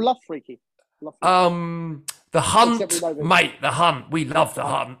 Oh, I love Freaky. Love Freaky. The Except we Hunt, know that. mate. The Hunt. We love The Oh,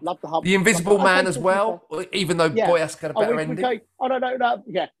 Hunt. love the hump. The Love the, Invisible Man okay, as to be fair. well. Even though Yeah. Boy Ask had a better We're ending. going. Oh no, no, no.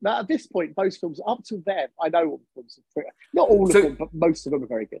 Yeah. Now at this point, those films up to then, I know all the films. Not all of So them, but most of them are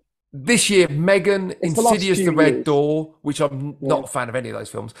very good. this year, Megan, It's the last Insidious, few The Red years. Door, which I'm Yeah. not a fan of any of those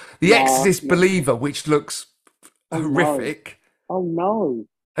films. The Nah. Exorcist Yeah. Believer, which looks Oh no. horrific. Oh no.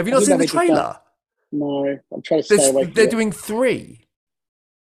 Have you I not didn't seen know the they did that. trailer? No, I'm trying to stay away from They're it. doing 3.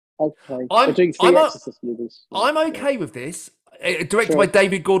 Okay, I'm they're doing 3 I'm Exorcist movies. I'm Yeah. okay with this. Directed Sure. by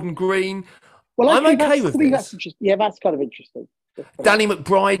David Gordon Green. Well, I'm okay that's, with to me, that's this. interesting. Yeah, that's kind of interesting. Danny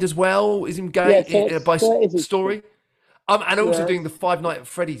McBride as well is Yeah, so engaged by that is story. And also interesting. doing the Five Nights at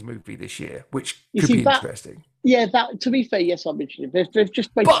Freddy's movie this year, which You could see be that? interesting. Yeah, that. To be fair, yes, I'm interested. They've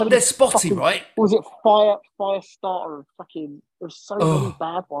just made so But many they're spotty, fucking. right? What was it Firestarter and fucking? There's so many Oh,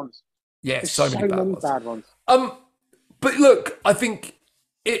 bad ones. yeah, There's so so many bad many ones. bad ones. But look, I think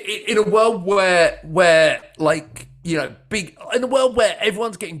in a world where like big in a world where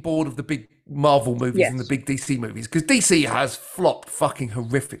everyone's getting bored of the big Marvel movies and the Yes. big DC movies, because DC has flopped fucking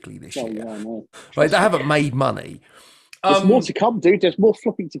horrifically this Oh year. yeah, no. Right, they haven't made money. There's more to come, dude. There's more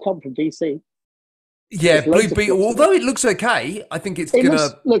flopping to come from DC. Yeah, There's Blue loads of Beetle. flops. Although it looks okay, I think it's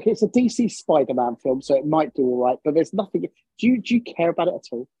gonna. Look, it's a DC Spider-Man film, so it might do all right. But there's nothing. Do you care about it at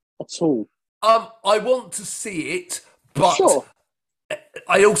all? At all? I want to see it, but Sure.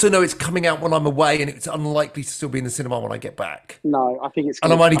 I also know it's coming out when I'm away, and it's unlikely to still be in the cinema when I get back. No, I think it's.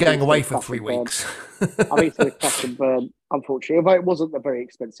 And Gonna, I'm only I think going it's away gonna for crash 3 and burn. weeks. I think it's going to crash and burn, unfortunately. Although it wasn't a very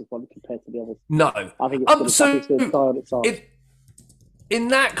expensive one compared to the others. No. I think it's going to die on its arse. In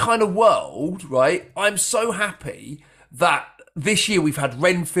that kind of world, right, I'm so happy that this year we've had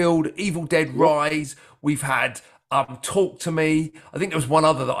Renfield, Evil Dead Rise, we've had Talk to Me. I think there was one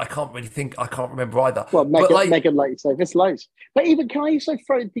other that I can't remember either. Well, But Megan, like you say, there's loads. But even, can I also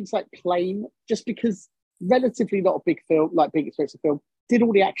throw in things like Plane, just because relatively not a big film, like big expensive film, did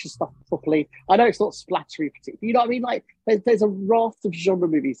all the action stuff properly. I know it's not splattery particularly, you know what I mean? Like, there's a raft of genre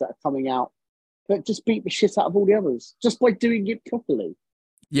movies that are coming out that just beat the shit out of all the others just by doing it properly.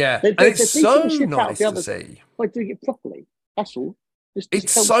 yeah, and it's so nice to see. By doing it properly. That's all.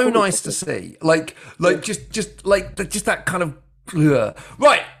 It's so nice to see. Like just that kind of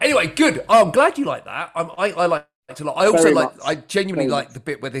right. Anyway, good. Oh, I'm glad you like that. I like it a lot. I also I genuinely like the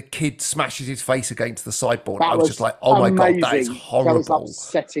bit where the kid smashes his face against the sideboard. I was just like, oh my God, that is horrible. That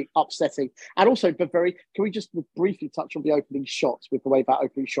was upsetting. And also, but can we just briefly touch on the opening shots with the way that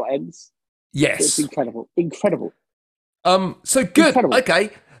opening shot ends? Yes. It's incredible. So good. Incredible.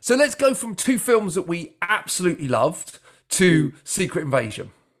 Okay. So let's go from 2 films that we absolutely loved to Secret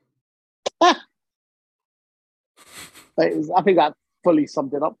Invasion. I think that fully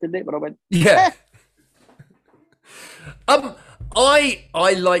summed it up, didn't it? When I went, yeah.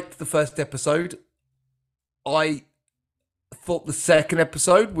 I liked the first episode. I thought the second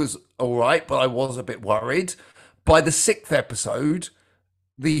episode was all right, but I was a bit worried. By the 6th episode,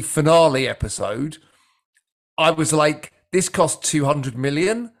 the finale episode, I was like, this cost 200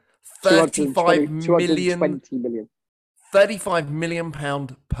 million, 35 million. 35 million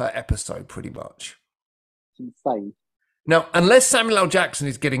pound per episode, pretty much. It's insane. Now, unless Samuel L. Jackson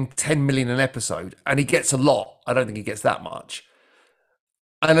is getting 10 million an episode, and he gets a lot, I don't think he gets that much.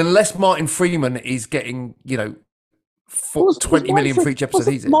 And unless Martin Freeman is getting, 20 million for each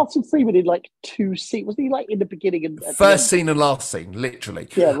episode he's in. Martin Freeman in like 2 scenes. Wasn't he like in the beginning and first scene and last scene, literally?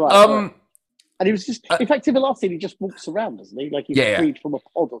 Yeah, right. Right. And he was just, in fact, in the last scene, he just walks around, doesn't he? Like he's freed from a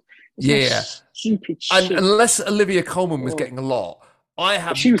pod. Yeah. Stupid and shit. Unless Olivia Colman was getting a lot,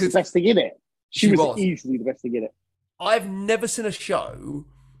 she was the best thing in it. She was easily the best thing in it. I've never seen a show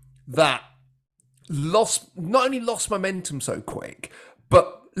that not only lost momentum so quick,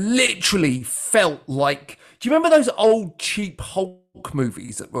 but literally felt like. Do you remember those old cheap Hulk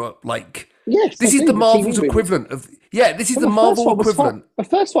movies that were like? Yes, this is the Marvel's equivalent of. Yeah, this is the Marvel equivalent. The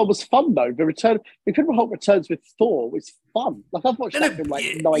first one was fun though. The Incredible Hulk Returns with Thor was fun. Like I've watched that film like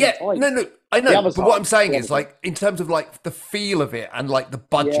 9 times. No, I know. But what I'm saying is, like, in terms of like the feel of it and like the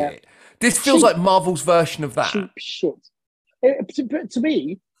budget, this feels like Marvel's version of that. Cheap shit. To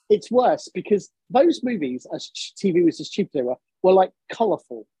me, it's worse because those movies, as TV was as cheap as they were like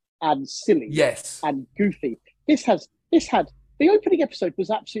colourful and silly, and goofy. This had the opening episode was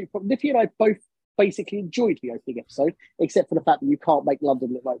absolutely. Niffy and I both basically enjoyed the opening episode, except for the fact that you can't make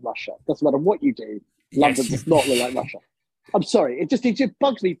London look like Russia. Doesn't matter what you do, London does not look like Russia. I'm sorry, it just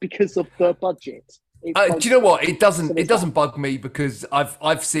bugs me because of the budget. Do you know what? It So doesn't. It there's that. doesn't bug me because Awful.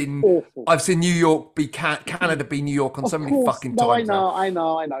 I've seen New York be Canada be New York on Of so many course, fucking no, I times now. know, I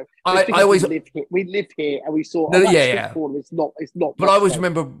know, I know. But it's I because we always live here. We live here, and we saw, no, oh, that yeah, street yeah. corner. It's not But I much always though.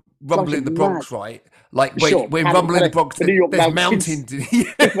 remember Drives Rumble you in the mad. Bronx, right? Like Sure, when Canada, Rumble in the Bronx, the New York there's mountains,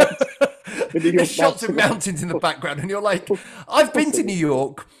 mountains. the New There's York shots of mountains. mountains in the background, and you're like, Of I've been course to it New is.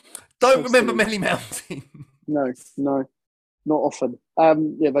 York. Of Don't course it remember is. many mountains. No, no, not often.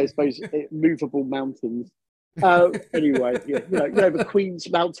 Yeah, those movable mountains. Anyway, yeah, the Queen's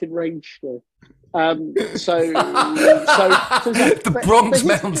Mountain Range. Yeah. So it's like, The but Bronx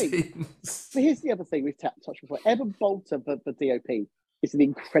here's the thing. Mountains. But here's the other thing we've touched before. Evan Bolter, the DOP, is an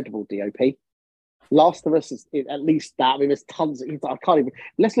incredible DOP. Last of Us is at least that. I mean, there's tons. I can't even.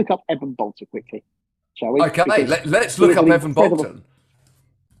 Let's look up Evan Bolter quickly, shall we? Okay, Because let's he look is an up Evan incredible. Bolton.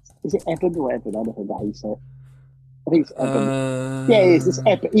 Is it Evan or Evan? I don't know how you say it. I think it's Evan. Yeah, it is. It's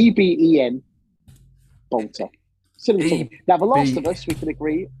Uh, Eben Bolter. Cinematography. e Now, The Last B. of Us, we can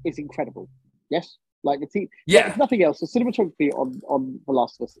agree, is incredible. Yes, like if Yeah, nothing else, the cinematography on The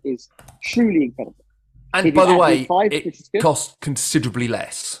Last of Us is truly incredible. He and did by the Admin way, 5, it which is good. cost considerably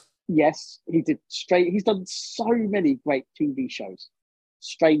less. Yes, he did straight. He's done so many great TV shows.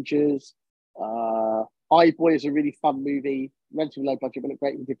 Strangers, iBoy is a really fun movie. Relatively low budget, but look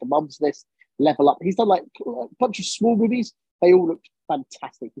great. He did The Mum's List, Level Up. He's done like a bunch of small movies. They all looked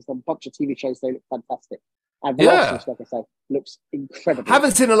fantastic. He's done a bunch of TV shows. They look fantastic. And The Last of Yeah, Us, like I say, looks incredible.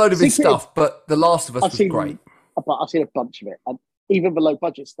 haven't seen a load of his Secret, stuff, but The Last of Us I've was great. seen, I've seen a bunch of it, and even the low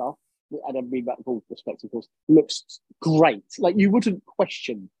budget stuff. And I mean that with all respect, of course, looks great. Like you wouldn't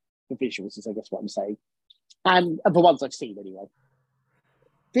question the visuals, is I guess what I'm saying. And the ones I've seen anyway.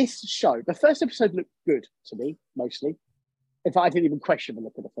 This show, the first episode looked good to me, mostly. In fact, I didn't even question the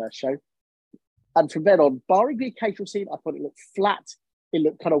look of the first show. And from then on, barring the occasional scene, I thought it looked flat. It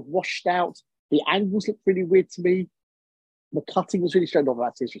looked kind of washed out. The angles looked really weird to me. The cutting was really strange. Not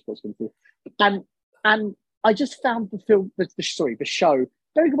that's his responsibility. And I just found the film, the show,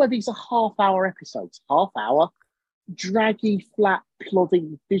 very good. Where these are half-hour episodes, half-hour, draggy, flat,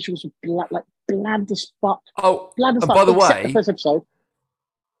 plodding visuals of like bland as fuck. Oh, Bland as and fuck. by the Except the way, first episode.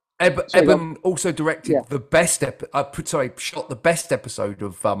 Sorry, Eben also directed yeah. the best shot the best episode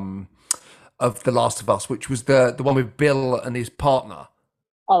of The Last of Us, which was the one with Bill and his partner.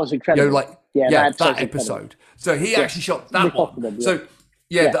 Oh, it was incredible. That that episode. So he yeah. actually shot that Nick one. Offerman, yeah. So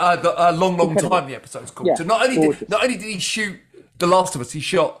Yeah. the long Incredible. time the episode's called. Yeah, So gorgeous. not only did he shoot The Last of Us, he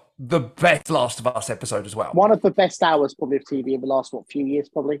shot the best Last of Us episode as well. One of the best hours probably of TV in the last few years,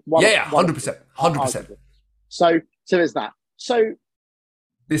 probably. Yeah, 100%, 100%. So there's that. So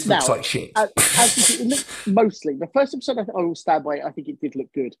This now, looks like shit. as you see, it looked mostly the first episode. I will stand by. I think it did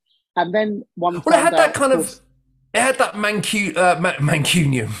look good, and then one. Well, it had that kind of. It had that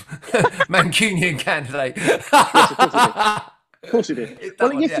Mancunian Mancunian candidate. Yes, of course it did.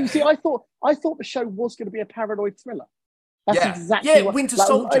 Well, yes, yeah. you see, I thought the show was going to be a paranoid thriller. That's exactly what Winter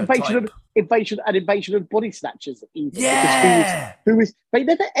Soldier invasion of body snatchers. Even, yeah, who is they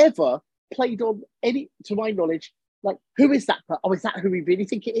never ever played on any, to my knowledge. Like, who is that? Oh, is that who we really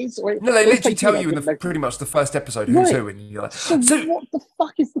think it is? Or, no, they literally tell you in pretty much the first episode who's who, and you're like, so what the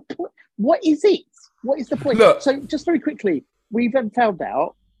fuck is the point? What is it? What is the point? Look, so just very quickly, we've then found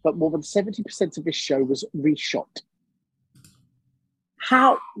out that more than 70% of this show was reshot.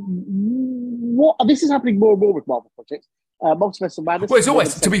 How? What? This is happening more and more with Marvel projects. Multiverse of Madness. Well, it's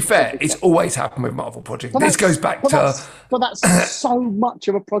always, to be fair, it's always happened with Marvel projects. This goes back to. But that's so much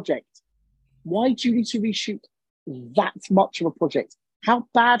of a project. Why do you need to reshoot that much of a project? How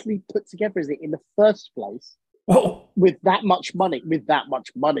badly put together is it in the first place? Well, with that much money,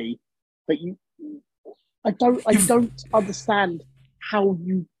 but I don't understand how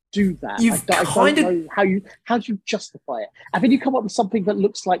you do that. I don't know how do you justify it. And then you come up with something that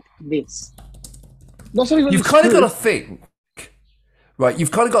looks like this. Not something that you've kind of got to think, right?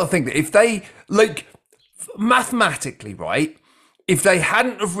 You've kind of got to think that if they mathematically, right? If they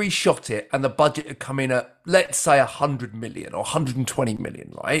hadn't have reshot it and the budget had come in at, let's say, 100 million or 120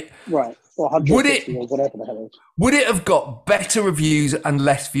 million, right? Right. Or 150 or whatever the hell it is. Would it have got better reviews and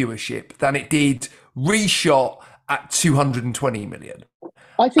less viewership than it did reshot at 220 million?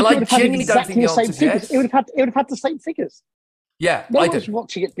 I think it would have had exactly the same figures. Yes. It would have had the same figures. Yeah, no one's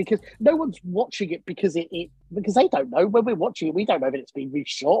watching it because because they don't know. When we're watching it, we don't know that it's been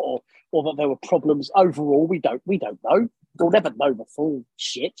reshot or that there were problems overall. We don't know. We'll never know the full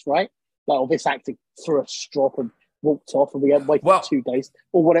shit, right? Like, this actor threw a strop and walked off, and we had waited for 2 days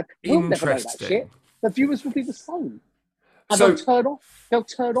or whatever. We'll never know that shit. The viewers will be the same, and they'll turn off at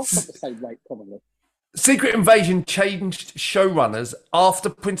the same rate probably. Secret Invasion changed showrunners after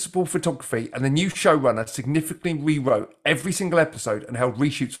principal photography, and the new showrunner significantly rewrote every single episode and held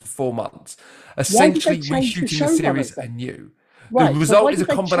reshoots for 4 months, Why did they essentially change the reshooting the showrunners series then? anew. The Right. So result why is a did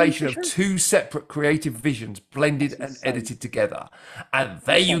they change combination the of show? two separate creative visions blended That's and insane. edited together. And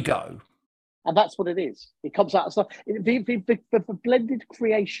there you Insane. go. And that's what it is. It comes out. So the blended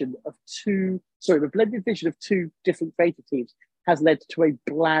creation of the blended vision of two different creative teams has led to a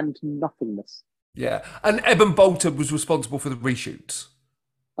bland nothingness. Yeah. And Eben Bolter was responsible for the reshoots.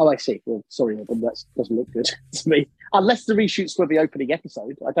 Oh, I see. Well, sorry, that doesn't look good to me. Unless the reshoots were the opening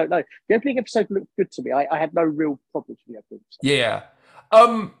episode. I don't know. The opening episode looked good to me. I had no real problems with the opening episode. Yeah.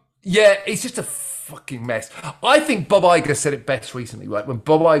 Yeah, it's just a fucking mess. I think Bob Iger said it best recently, right? When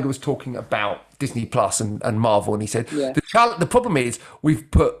Bob Iger was talking about Disney Plus and Marvel, and he said Yeah. the problem is we've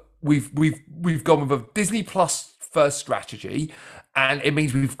gone with a Disney Plus first strategy, and it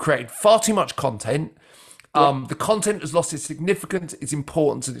means we've created far too much content. The content has lost its significance, its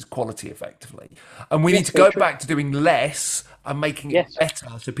importance, and its quality effectively. And we need to very go true. back to doing less and making it Yes. better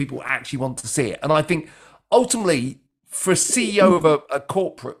so people actually want to see it. And I think ultimately, for a CEO of a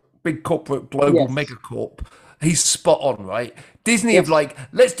big corporate, global Yes. megacorp, he's spot on, right? Disney Yes. have like,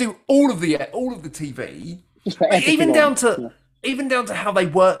 let's do all of the TV, Just for everything even on. down to Yeah. even down to how they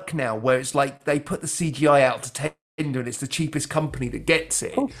work now, where it's like they put the CGI out to tender, and it's the cheapest company that gets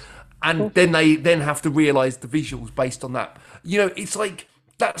it, and then they then have to realize the visuals based on that. You know, it's like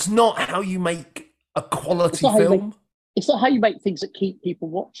that's not how you make a quality film. It's not how you make things that keep people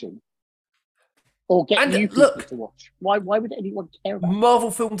watching or get And new people look, to watch. Why would anyone care about it?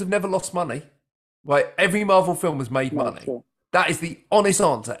 Marvel films have never lost money, right? Every Marvel film has made No, money. sure. That is the honest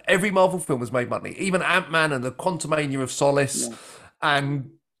answer. Every Marvel film has made money. Even Ant-Man and the Quantumania of Solace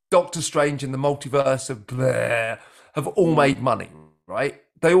and Doctor Strange and the Multiverse of Blair have all made money, right?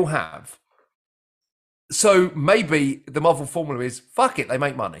 They all have. So maybe the Marvel formula is, fuck it, they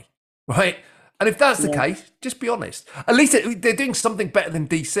make money, right? And if that's the case, just be honest. At least they're doing something better than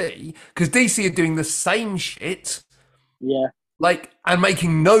DC, because DC are doing the same shit, Yeah. like, and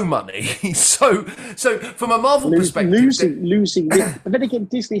making no money. so from a Marvel perspective, Losing. But then again,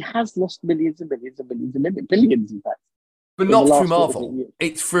 Disney has lost millions and millions and millions and millions, billions, in fact. but in not the through last, Marvel.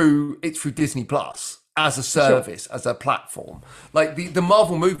 It's through Disney Plus as a service, as a platform. Like the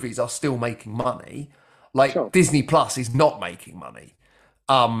Marvel movies are still making money. Like Disney Plus is not making money.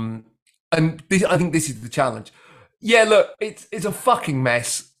 And I think this is the challenge. Yeah, look, it's a fucking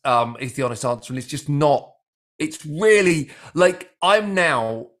mess. Is the honest answer, and it's just not. It's really like I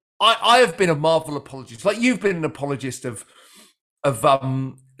have been a Marvel apologist, like you've been an apologist of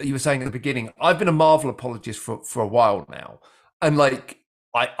you were saying at the beginning. I've been a Marvel apologist for a while now, and like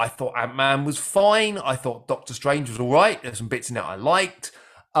I thought Ant-Man was fine. I thought Doctor Strange was all right. There's some bits in it I liked.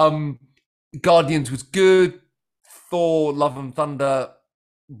 Guardians was good. Thor: Love and Thunder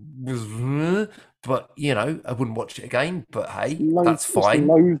was, but you know, I wouldn't watch it again. But hey, that's fine.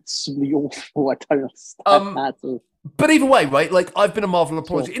 Loathsomely awful. I don't understand that at all. But either way, right? Like I've been a Marvel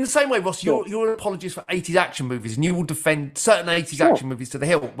apologist in the same way, Ross. You're an apologist for 80s action movies, and you will defend certain 80s action movies to the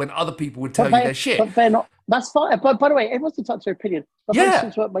hill when other people would tell you they're shit. But they're not. That's fine. But by the way, everyone's entitled to their opinion. But those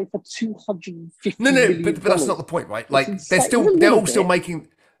films weren't made for $250 million. But that's not the point, right? Like they're all still making.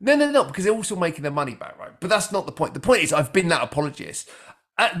 No, because they're also making their money back, right? But that's not the point. The point is, I've been that apologist.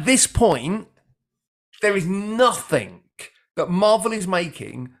 At this point, there is nothing that Marvel is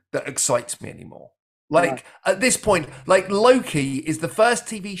making that excites me anymore. Like at this point, like Loki is the first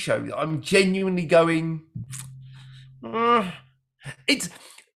TV show that I'm genuinely going. It's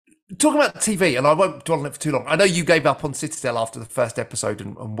talking about TV, and I won't dwell on it for too long. I know you gave up on Citadel after the first episode,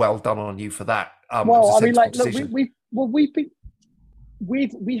 and well done on you for that. Well, I mean, like, look,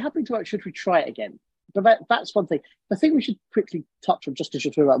 we have been to should we try it again? But that's one thing. The thing we should quickly touch on, just because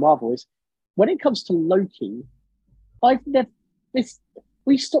you're talking about Marvel, is when it comes to Loki,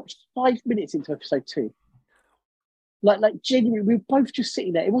 we stopped 5 minutes into episode 2. Like genuinely, we were both just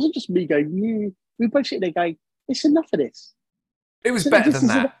sitting there. It wasn't just me going, we were both sitting there going, it's enough of this. It was better than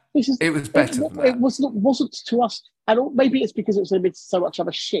that. It was better than that. It wasn't to us. And maybe it's because it was amidst so much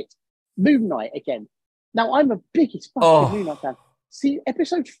other shit. Moon Knight again. Now, I'm a biggest fucking Moon Knight fan. See,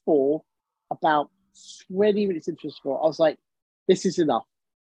 episode 4, about 20 minutes into the sport, I was like, this is enough.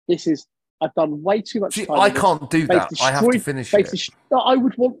 I've done way too much time. I can't do that. I have to finish it. I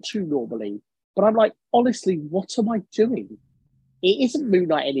would want to normally, but I'm like, honestly, what am I doing? It isn't Moon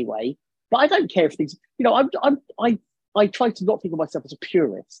Knight anyway, but I don't care if things, you know, I try to not think of myself as a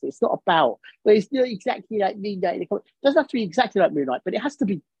purist. It's not about, but it's not exactly like Moon Knight. It doesn't have to be exactly like Moon Knight, but it has to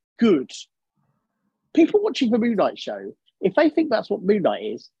be good. People watching the Moon Knight show, if they think that's what Moon Knight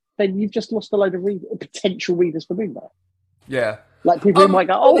is, then you've just lost a load of potential readers for Moon Knight. Yeah. Like people who might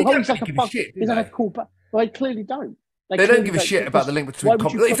go, Well, oh, they don't he's like really a give a bug. shit, do He's like a they? cool bug. Well, they clearly don't. They don't clearly give a shit about the link why between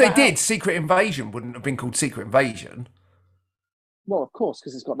would you If put they that did, out? Secret Invasion wouldn't have been called Secret Invasion. Well, of course,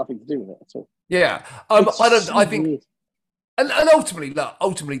 because it's got nothing to do with it at all. Yeah. It's I just don't. so I think. weird. And ultimately, look,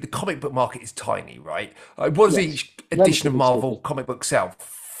 ultimately, the comic book market is tiny, right? What does Yes, each edition of relatively Marvel speaking. comic book sell?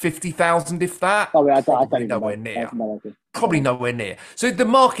 50,000, if that? I mean, I don't Probably even nowhere know. I near. have no idea. Probably nowhere near. So the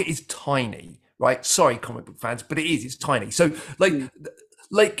market is tiny, right? Sorry, comic book fans, but it is. It's tiny. So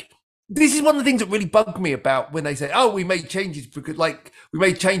like this is one of the things that really bugged me about when they say, "Oh, we made changes because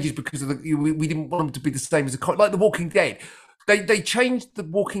of the we didn't want them to be the same as the comic." Like The Walking Dead, they changed The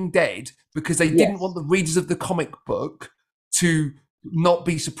Walking Dead because they didn't want Yes. the readers of the comic book to not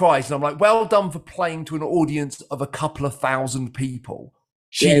be surprised. And I'm like, well done for playing to an audience of a couple of thousand people.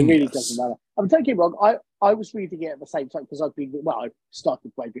 Yeah, it really doesn't Genius. matter. I'm don't get me wrong. I was reading it at the same time because I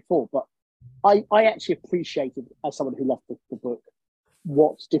started way before, but I actually appreciated, as someone who loved the book,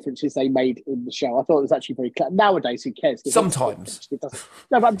 what differences they made in the show. I thought it was actually very clever. Nowadays, who cares? Sometimes It doesn't.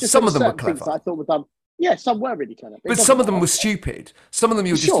 No, but I'm just some saying of them were certain things that clever. I thought were done. Yeah, some were really clever, but it But doesn't some of them matter. were stupid. Some of them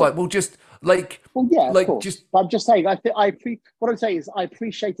you were just Sure. like, well, just like, Well, yeah, of like, course. just But I'm just saying, what I'm saying is I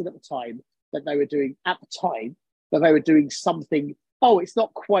appreciated at the time that they were doing, something. Oh, it's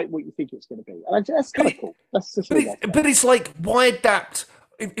not quite what you think it's going to be. And that's kind of cool. That's just really nice. but it's like, why adapt?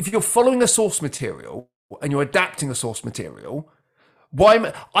 If you're following a source material and you're adapting a source material,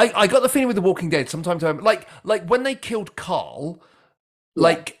 why? I got the feeling with The Walking Dead sometimes, like when they killed Carl, Yeah.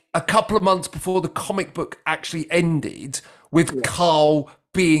 like a couple of months before the comic book actually ended, with Yes. Carl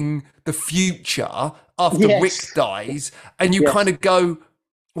being the future after Yes. Rick dies, and you Yes. kind of go,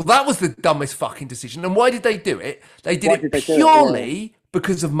 well, that was the dumbest fucking decision. And why did they do it? They did Why it did they do it? purely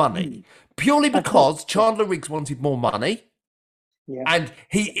because of money. Purely Of course. because Chandler Riggs wanted more money. Yeah. And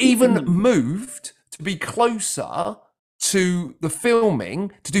he even moved to be closer to the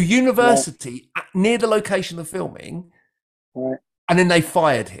filming, to do university near the location of filming. Right. And then they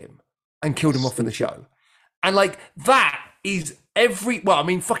fired him and killed him off in the Stupid. show. And like that is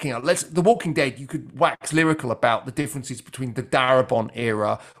fucking hell. The Walking Dead, you could wax lyrical about the differences between the Darabont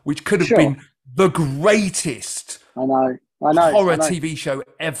era, which could have Sure. been the greatest I know. horror TV show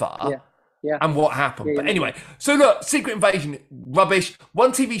ever. Yeah. Yeah. And what happened. Yeah, But yeah. anyway, so look, Secret Invasion, rubbish.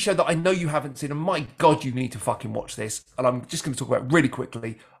 One TV show that I know you haven't seen, and my God, you need to fucking watch this. And I'm just going to talk about it really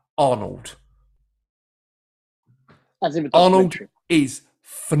quickly. Arnold. As in the Arnold documentary. is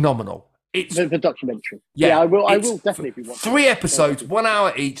phenomenal. It's The documentary. yeah, I will definitely be watching. 3 episodes, 1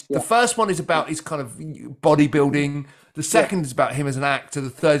 hour each. Yeah. The first one is about his kind of bodybuilding. The second is about him as an actor. The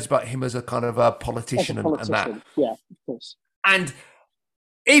third is about him as a kind of a politician, and that. Yeah, of course. And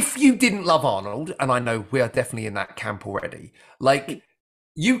if you didn't love Arnold, and I know we are definitely in that camp already, like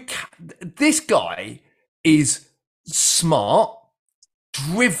this guy is smart,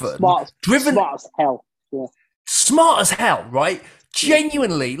 Smart as hell. Yeah. Smart as hell, right?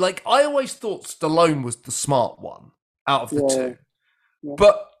 Genuinely, like I always thought Stallone was the smart one out of the two. Yeah.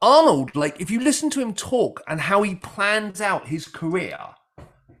 But Arnold, like if you listen to him talk and how he plans out his career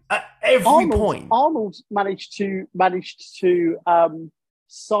at every point. Arnold managed to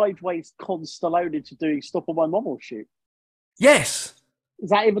sideways con Stallone into doing Stop or My Mom Will Shoot. Yes. Is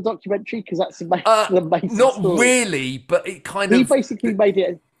that in the documentary? Because that's an amazing not story. Really, but it kind He of basically made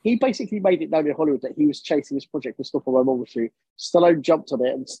it known in Hollywood that he was chasing this project with Stop or My Mom Will Shoot. Stallone jumped on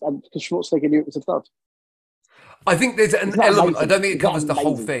it, and because Schwarzenegger knew it was a dud. I think there's an element. amazing? I don't think it Is that covers the whole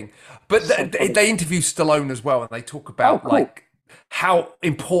amazing? thing, but So they interview Stallone as well, and they talk about cool. like how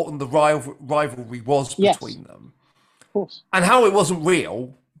important the rivalry was between them, of course, and how it wasn't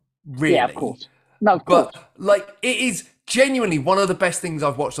real, really. Yeah, of course. No, of course. But like it is genuinely one of the best things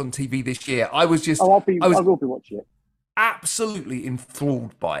I've watched on TV this year. I was just, I will be watching it. Absolutely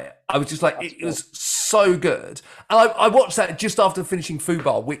enthralled by it. I was just like, it was so good. And I watched that just after finishing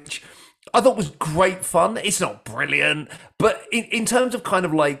Fubar, which I thought was great fun. It's not brilliant, but in terms of kind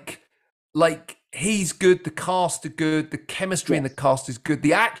of like he's good, the cast are good, the chemistry in the cast is good,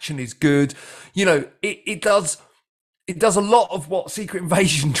 the action is good. You know, it does a lot of what Secret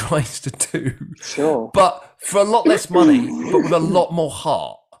Invasion tries to do. Sure. But for a lot less money, but with a lot more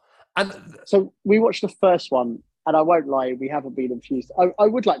heart. And so we watched the first one, and I won't lie, we haven't been infused. I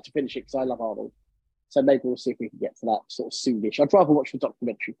would like to finish it because I love Arnold. So maybe we'll see if we can get to that sort of soonish. I'd rather watch the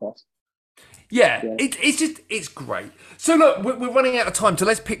documentary first. Yeah. It's great. So look, we're running out of time. So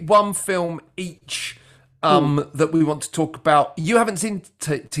let's pick one film each that we want to talk about. You haven't seen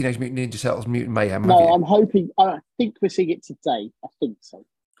Teenage Mutant Ninja Turtles: Mutant Mayhem, have you? I'm hoping. I think we're seeing it today. I think so.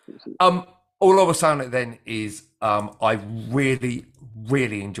 All I was saying it then is I really,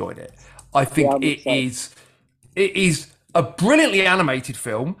 really enjoyed it. I Yeah, think I'm excited. it is a brilliantly animated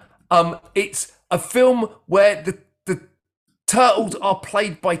film. It's a film where the turtles are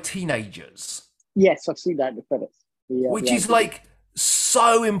played by teenagers, Yes, I've seen that in the credits. The which is IMDb. like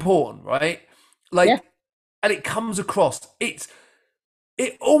so important, right? Yeah, Like, and it comes across. It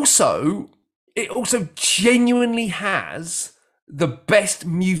also it also genuinely has the best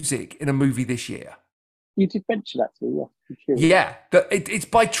music in a movie this year. you did mention that to me. Yeah, I'm curious. Yeah, it's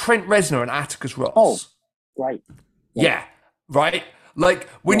by Trent Reznor and Atticus Oh, Ross. great. Great. Yeah, right. Like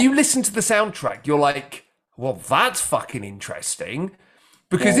when Yeah, you listen to the soundtrack, you're like, "Well, that's fucking interesting,"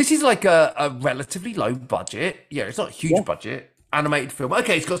 because right. this is like a relatively low budget. Yeah, it's not a Yeah, huge budget animated film.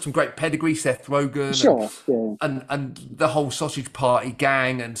 Okay, it's got some great pedigree, Seth Rogen sure. Yeah. and the whole Sausage Party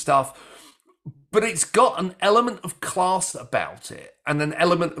gang and stuff. But it's got an element of class about it and an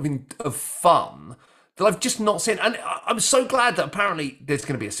element of fun that I've just not seen. And I'm so glad that apparently there's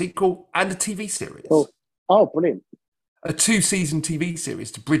going to be a sequel and a TV series, Cool. Oh, brilliant. a 2-season TV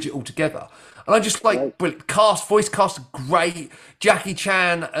series to bridge it all together. And I just Great. like brilliant cast, voice cast, great. Jackie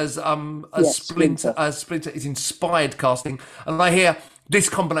Chan as Yes, Splinter Splinter. is inspired casting, and I hear this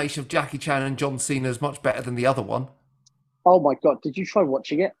combination of Jackie Chan and John Cena is much better than the other one. Oh my God, did you try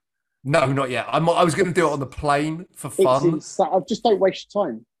watching it? No, not yet. I was going to do it on It's the plane for it's fun. insane. I just don't waste your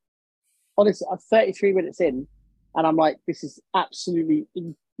time. Honestly, I'm 33 minutes in, and I'm like, this is absolutely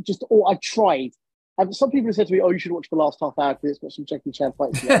just all I tried. And some people have said to me, "Oh, you should watch the last half hour because it's got some Jackie Chan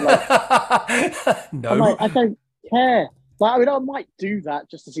fights." I'm No. like, I don't care. Like, I mean, I might do that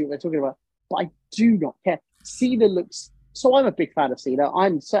just to see what they're talking about, but I do not care. Cena looks. So I'm a big fan of Cena.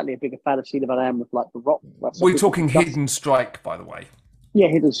 I'm certainly a bigger fan of Cena than I am with like The Rock. Like some We're people talking just Hidden Strike, by the way. yeah,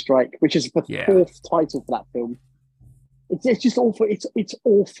 Hidden Strike, which is the Yeah. fourth title for that film. It's just awful. It's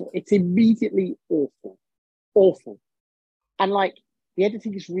awful. It's immediately awful, awful. And like the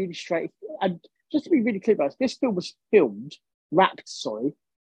editing is really straight. And just to be really clear about this film was wrapped, sorry,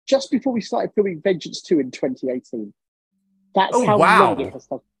 just before we started filming Vengeance 2 in 2018. That's Oh, how long it wow. has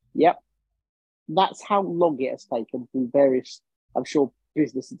taken. Yep. That's how long it has taken through various, I'm sure,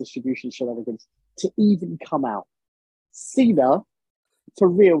 business and distribution shenanigans to even come out. Cena, for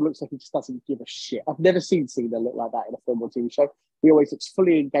real, looks like he just doesn't give a shit. I've never seen Cena look like that in a film or TV show. He always looks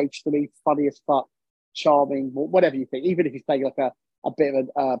fully engaged to me, funny as fuck, charming, whatever you think. Even if he's playing like a bit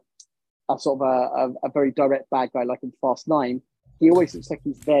of a sort of a very direct bad guy like in Fast Nine, he always looks like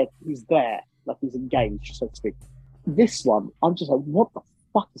he's there. He's there, like he's engaged, so to speak. This one, I'm just like, what the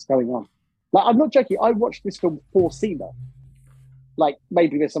fuck is going on? Like, I'm not joking. I watched this film for Cena. Like,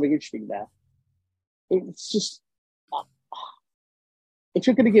 maybe there's something interesting there. It's just, if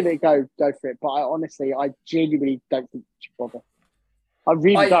you're going to give it a go for it. But I genuinely don't think you should bother. I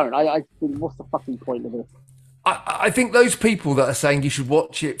really I, don't. I think, what's the fucking point of this? I think those people that are saying you should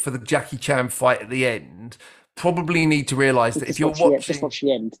watch it for the Jackie Chan fight at the end probably need to realise that if you're Just watching, watch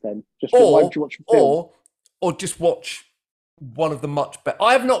the end then. Why would or you watch the film? or just watch one of the much better.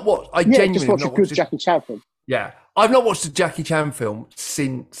 I have not watched. I Yeah, just genuinely have watch a not good watched. Jackie Chan film. Yeah, I've not watched a Jackie Chan film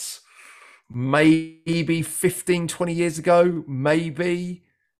since maybe 15, 20 years ago, maybe, Oh,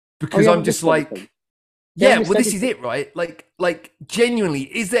 because you I'm haven't just missed anything. like, You yeah, haven't well, missed this is anything. it, right? Like genuinely,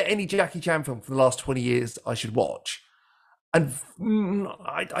 is there any Jackie Chan film from the last 20 years I should watch? And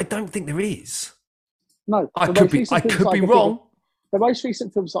I don't think there is. No, I could be wrong. the most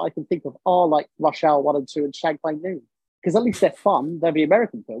recent films that I can think of are like Rush Hour 1 and 2 and Shanghai Noon. Because at least they're fun. They're the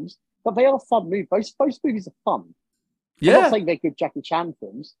American films, but they are fun movies. Both movies are fun. I'm not Yeah, saying they're good Jackie Chan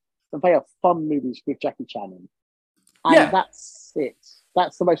films, but they are fun movies with Jackie Chan in. And yeah. that's it.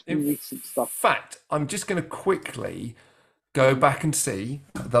 That's the most In recent stuff. fact, I'm just going to quickly go back and see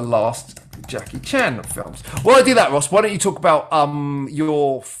the last Jackie Chan films. While I do that, Ross, why don't you talk about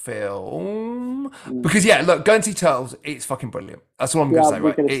your film? Because yeah, look, go and see Turtles. It's fucking brilliant. That's all I'm going to Yeah, say. we're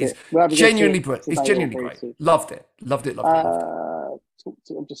Right? going to It see is it. We're either going to see genuinely it brilliant. It's today or genuinely very great. soon. Loved it. Loved it. Loved it. Loved it. Talk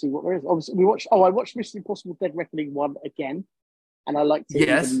to them to see what there is. Obviously, we watched. Oh, I watched Mission Impossible: Dead Reckoning 1 again, and I liked it even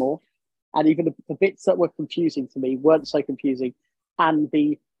Yes. more. And even the bits that were confusing to me weren't so confusing. And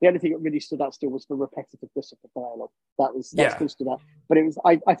the only thing that really stood out still was the repetitiveness of the dialogue. That Yeah. still stood out. But it was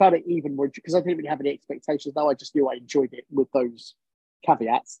I found it even more because I didn't really have any expectations. Though I just knew I enjoyed it with those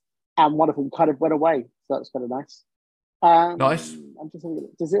caveats. And one of them kind of went away, so that's kind of nice. Nice. I'm just thinking,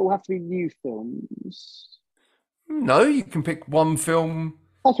 does it all have to be new films? No, you can pick one film.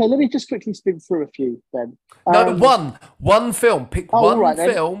 Okay, let me just quickly spin through a few then. No, Um, one film. Pick all one right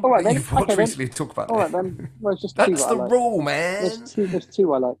then. film All right that then. you've Okay watched then. recently and talk about All it. right then. Well, there's just two that That's I the like. rule, man. There's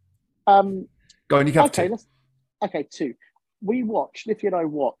two I like. Um, Go on, you have okay, to. two. Niffy and I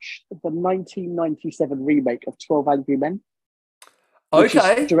watched the 1997 remake of 12 Angry Men. which is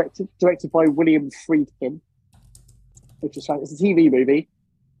Okay. directed by William Friedkin, which is it's a TV movie.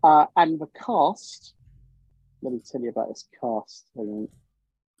 And the cast, let me tell you about this cast.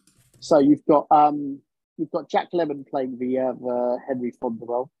 So you've got Jack Lemmon playing the Henry Fonda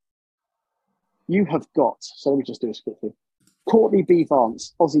role. You have got, so let me just do this quickly. Courtney B.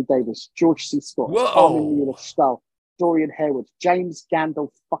 Vance, Ozzie Davis, George C. Scott, Armin Whoa. Mueller-Stahl, Dorian Harewood, James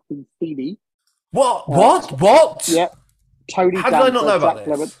Gandolf fucking Feeney. What? Yeah. Tony How did I not know Danza, about Jack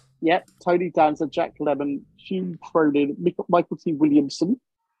Lemmon. this? Yeah. Tony Danza, Jack Lemmon, Hugh Cronin, Michael T. Williamson,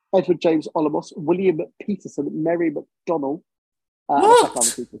 Edward James Olamos, William Peterson, Mary McDonnell.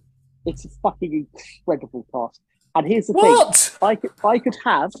 What? It's a fucking incredible cast. And here's the What? thing: I could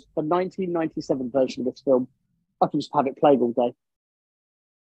have the 1997 version of this film. I could just have it playing all day.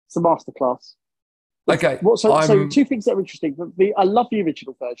 It's a masterclass. Okay. So two things that are interesting. I love the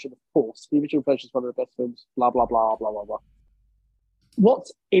original version, of course. The original version is one of the best films. Blah blah blah blah blah blah.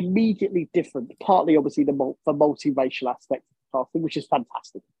 What's immediately different? Partly, obviously, the multiracial aspect of the casting, which is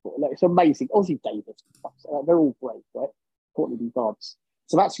fantastic. It's amazing. Ozzie Davis, they're all great, right? Courtney B. Vance.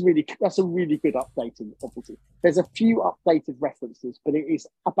 So that's a really good updating, obviously. There's a few updated references, but it is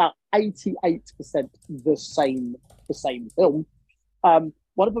about 88% the same film.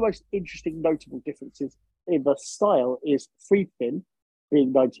 One of the most interesting, notable differences in the style is Friedkin,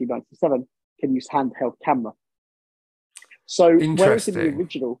 being 1997, can use handheld camera. So whereas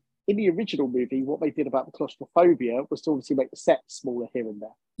in the original movie, what they did about the claustrophobia was to obviously make the set smaller here and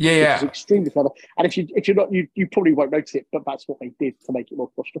there. Yeah. Which is extremely clever. And if you're not, you probably won't notice it, but that's what they did to make it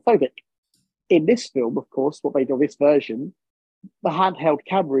more claustrophobic. In this film, of course, what they do, this version, the handheld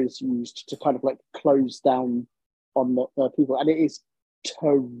camera is used to kind of like close down on the people, and it is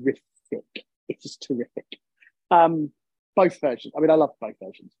terrific. It is terrific. Both versions. I mean, I love both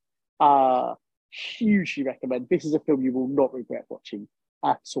versions. Hugely recommend. This is a film you will not regret watching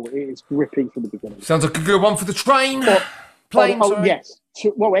at all. It is gripping from the beginning. Sounds like a good one for the train. Yes.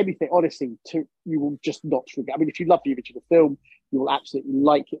 Anything, honestly, you will just not regret. I mean, if you love the original film, you will absolutely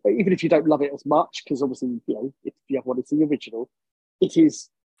like it. Even if you don't love it as much, because obviously, if you have wanted to see the original, it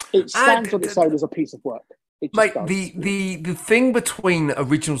stands on its own as a piece of work. Mate, the thing between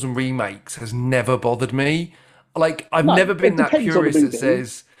originals and remakes has never bothered me. Like, I've never been that purist that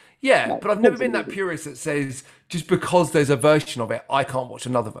says, but I've never been that purist that says just because there's a version of it, I can't watch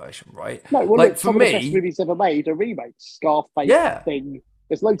another version, right? No, well, like look, for some me, of the best movies ever made are remakes. Scarface, Thing.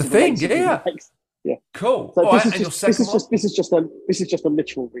 There's loads of Thing, remakes. Yeah. Cool. So this is just a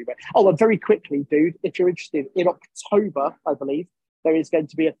literal remake. Oh, and very quickly, dude, if you're interested, in October, I believe, there is going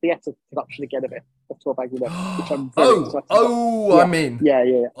to be a theatre production again of it, of 12 Angry Men, which I'm very excited about. I'm in.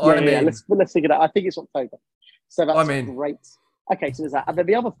 Yeah. Let's figure it out. I think it's October. So that's great. Okay, so there's that. And then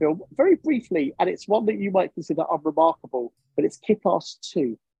the other film, very briefly, and it's one that you might consider unremarkable, but it's Kick-Ass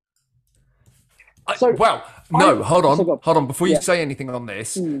 2. Hold on. Before you say anything on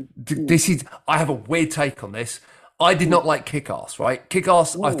this, I have a weird take on this. I did not like Kick-Ass, right?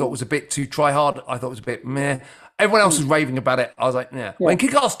 Kick-Ass, I thought was a bit too try-hard. I thought it was a bit meh. Everyone else was raving about it. I was like, yeah. When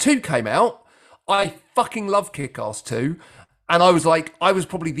Kick-Ass 2 came out, I fucking love Kick-Ass 2. And I was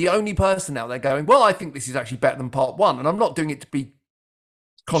probably the only person out there going, well, I think this is actually better than part one. And I'm not doing it to be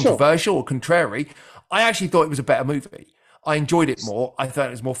controversial or contrary. I actually thought it was a better movie. I enjoyed it more. I thought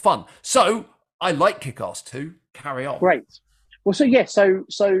it was more fun. So I like Kick-Ass 2. Carry on. Great. Well, so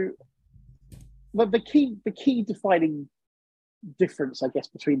the key defining difference, I guess,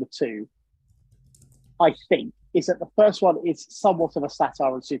 between the two, I think, is that the first one is somewhat of a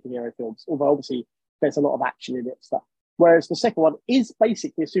satire on superhero films, although obviously there's a lot of action in it and stuff. Whereas the second one is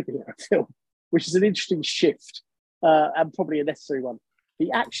basically a superhero film, which is an interesting shift and probably a necessary one. The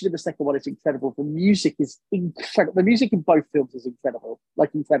action in the second one is incredible. The music is incredible. The music in both films is incredible,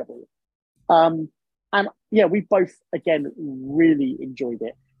 like incredible. And yeah, we both, again, really enjoyed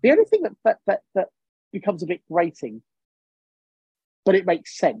it. The only thing that becomes a bit grating, but it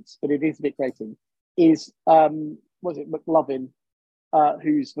makes sense, but it is a bit grating, is, McLovin,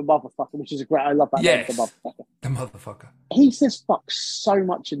 who's the motherfucker, which is a great, I love that name, the motherfucker. The motherfucker. He says fuck so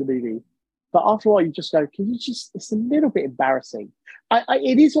much in the movie, but after a while you just go, it's a little bit embarrassing.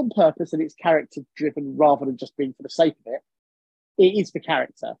 It is on purpose and it's character driven rather than just being for the sake of it. It is the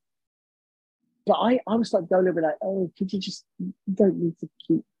character. But I was like going over like, oh, could you you don't need to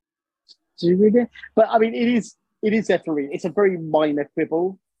keep doing it. But I mean, it is there for me. It's a very minor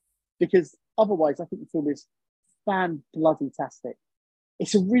quibble because otherwise I think the film is fan-bloody-tastic.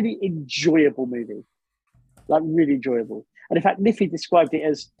 It's a really enjoyable movie, like really enjoyable. And in fact, Niffy described it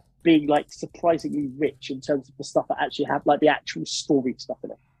as being like surprisingly rich in terms of the stuff that actually have like the actual story stuff in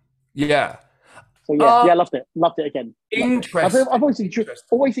it. Yeah. So Uh, I loved it. Loved it again. Loved it. I've interesting. Interesting.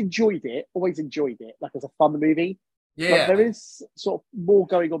 always enjoyed it. Always enjoyed it. Like as a fun movie. But Yeah. there is sort of more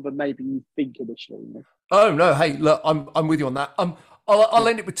going on than maybe you think initially. Oh no, hey, look, I'm with you on that. I'll Mm,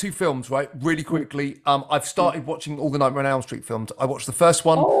 end it with two films, right? Really mm, quickly. I've mm. started watching all the Nightmare on Elm Street films. I watched the first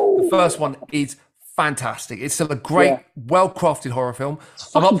one. The Oh, first one is fantastic. It's still a great, yeah. well-crafted horror film.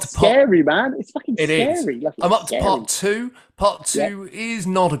 It's I'm fucking up to part. scary, man. It's fucking It is. scary. Like I'm it's up to part scary. two. Part Yeah, two is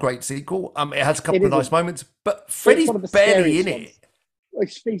not a great sequel. It has a it couple of nice isn't. moments, but It's Freddy's one of the barely in scariest it.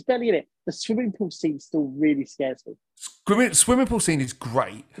 ones. He's barely in it. The swimming pool scene still really scares me. Swimming pool scene is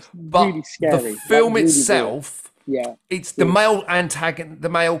great, It's but really the scary. Like film really weird. itself, Yeah. it's the Yeah. male antagonist, the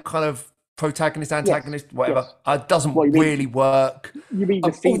male kind of protagonist, Yes. antagonist, whatever, Yes. doesn't What you mean? really work. You mean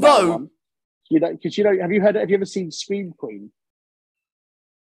the female Although one? Because have you heard? Have you ever seen Scream Queen?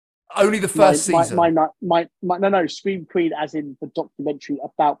 only the first season. No, Scream Queen, as in the documentary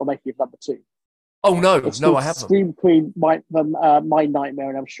about the making of number two. Oh no, It's no, called I haven't. Scream Queen, My Nightmare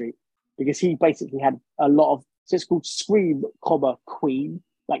on Elm Street, because he basically had a lot of. So it's called Scream, Queen,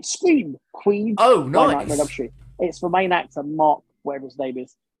 like Scream Queen, Oh, My Nightmare on Elm nice. Street. It's the main actor, Mark, whatever his name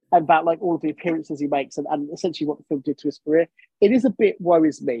is, and about like all of the appearances he makes and essentially what the film did to his career. It is a bit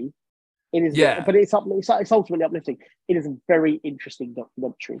worries me. It is a bit, Yeah. but it's ultimately uplifting. It is a very interesting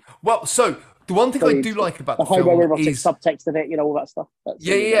documentary. Well, so the one thing I Very do interesting. like about The the film homoerotic is, subtext of it, all that stuff. That's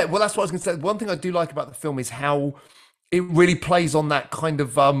yeah, really yeah, yeah. nice. Well, that's what I was going to say. One thing I do like about the film is how it really plays on that kind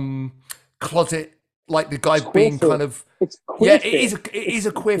of closet, like the guy It's queer being kind film. of, It's yeah, queer film. it is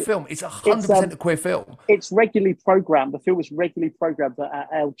a queer film. It's It's 100% a queer film. it's regularly programmed. The film is regularly programmed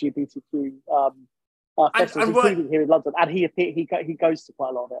at LGBTQ festivals, And right, including here in London, and he goes to quite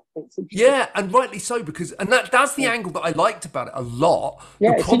a lot of it. It's interesting. yeah, and rightly so, because and that's the Yeah, angle that I liked about it a lot.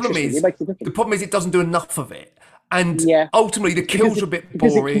 yeah, it's interesting. It makes a The difference. problem is it doesn't do enough of it. And Yeah, ultimately the it's because kills are a bit it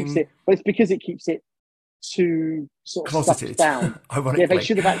keeps boring, it, but it's because it keeps it too sort of stuffed closeted, down. Yeah, ironically. they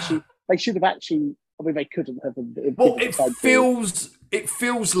should have actually. I mean, they couldn't have Well, given the time period. it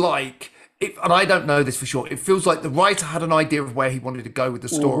feels like it, and I don't know this for sure. It feels like the writer had an idea of where he wanted to go with the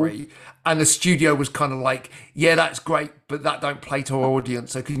Mm-hmm. story, and the studio was kind of like, "Yeah, that's great, but that don't play to our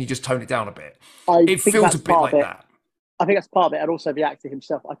audience. So can you just tone it down a bit?" I It think feels a that's bit part like of it. that. I think that's part of it, and also the actor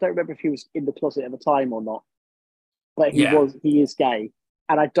himself. I don't remember if he was in the closet at the time or not, but he Yeah, was. He is gay,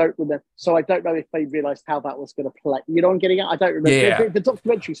 and I don't remember. So I don't know if they realised how that was going to play. You know what I'm getting at? I don't remember. yeah. The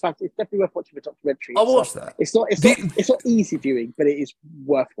documentary's fantastic. It's definitely worth watching the documentary. I'll watch that. It's not. It's not. The It's not easy viewing, but it is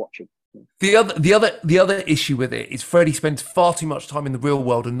worth watching. the other issue with it is Freddie spends far too much time in the real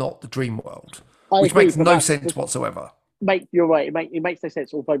world and not the dream world, I which agree, makes but no sense whatsoever. you're right. It makes no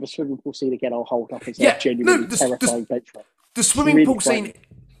sense. Although the swimming pool scene again, I'll hold up as a Yeah, genuinely no, terrifying benchmark. the It's swimming really pool frightening. scene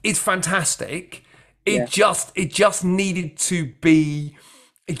is fantastic. Yeah. It just needed to be.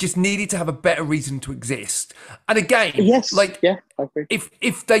 It just needed to have a better reason to exist. And again, Yes. like Yeah. I agree.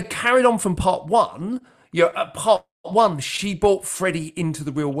 if they carried on from part one, at part one, she brought Freddie into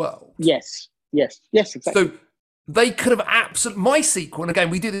the real world. Yes. Yes. Yes. Exactly. So they could have absolutely. My sequel, and again,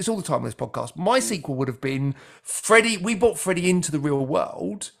 we do this all the time on this podcast. My sequel would have been Freddie. We brought Freddie into the real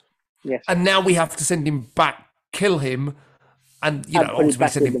world, Yes. and now we have to send him back, kill him, and And put it ultimately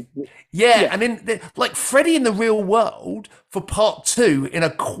back send in him. the. Yeah, Yeah. and then like Freddie in the real world for part two in a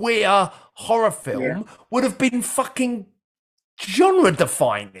queer horror film Yeah. would have been fucking genre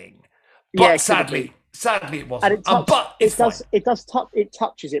defining, Yeah. but It could have been. sadly it And wasn't. But it's it fine. does. It does touch. It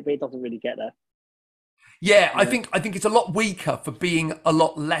touches it, but it doesn't really get there. Yeah, Yeah. I think it's a lot weaker for being a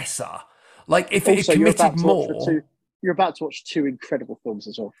lot lesser. Like if it had Also, committed more, you're about to watch two incredible films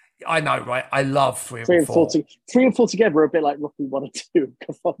as well. I know, right? I love three and four. Three and four together are a bit like Rocky 1 and 2.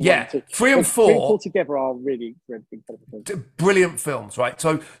 Yeah, three and Three and four four, together are really, really incredible films. brilliant films, right?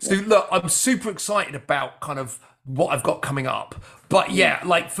 So Yeah. look, I'm super excited about kind of what I've got coming up. But yeah,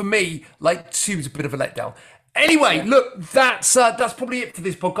 like for me, like two is a bit of a letdown. Anyway, Yeah. look, that's probably it for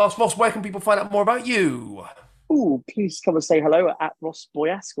this podcast. Ross, where can people find out more about you? Ooh, please come and say hello at Ross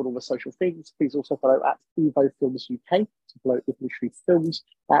Boyask on all the social things. Please also follow at Evo Films UK to follow English films,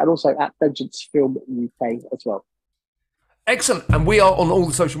 and also at Vengeance Film UK as well. Excellent. And we are on all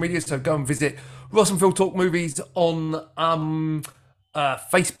the social media, so go and visit Ross and Phil Talk Movies on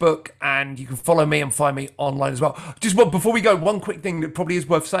Facebook, and you can follow me and find me online as well. Just before we go, one quick thing that probably is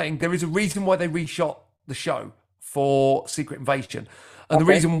worth saying. There is a reason why they reshot the show for Secret Invasion. And the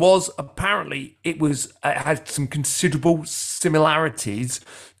Okay. reason was apparently it had some considerable similarities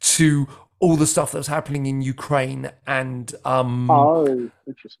to all the stuff that was happening in Ukraine and Oh,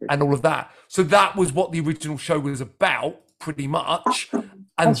 interesting. all of that. So that was what the original show was about, pretty much. And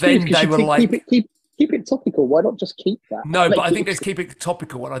That's then weird, 'cause they you were keep, like, keep it topical. Why not just keep that? no, Like, but I think let's keep it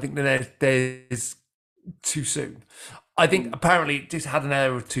topical, and I think that there's too soon. I think Mm. apparently it just had an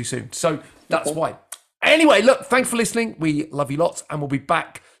error of too soon. So that's Okay. why. Anyway, look, thanks for listening. We love you lots, and we'll be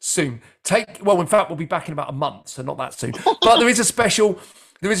back soon. In fact, we'll be back in about a month, so not that soon. But there is a special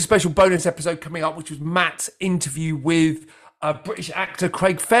bonus episode coming up, which was Matt's interview with British actor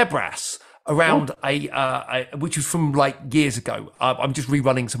Craig Fairbrass Oh, around which was from like years ago. I'm just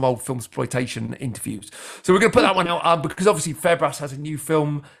rerunning some old film exploitation interviews, so we're going to put good. that one out because obviously Fairbrass has a new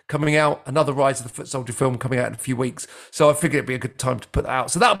film coming out, another Rise of the Foot Soldier film coming out in a few weeks. So I figured it'd be a good time to put that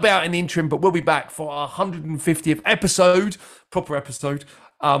out. So that'll be out in the interim, but we'll be back for our 150th episode, proper episode,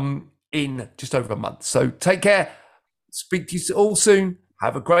 in just over a month. So take care. Speak to you all soon.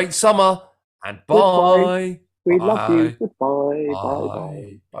 Have a great summer and Goodbye. bye. We love you. Bye. Goodbye. Bye bye.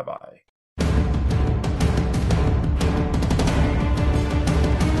 Bye. Bye bye.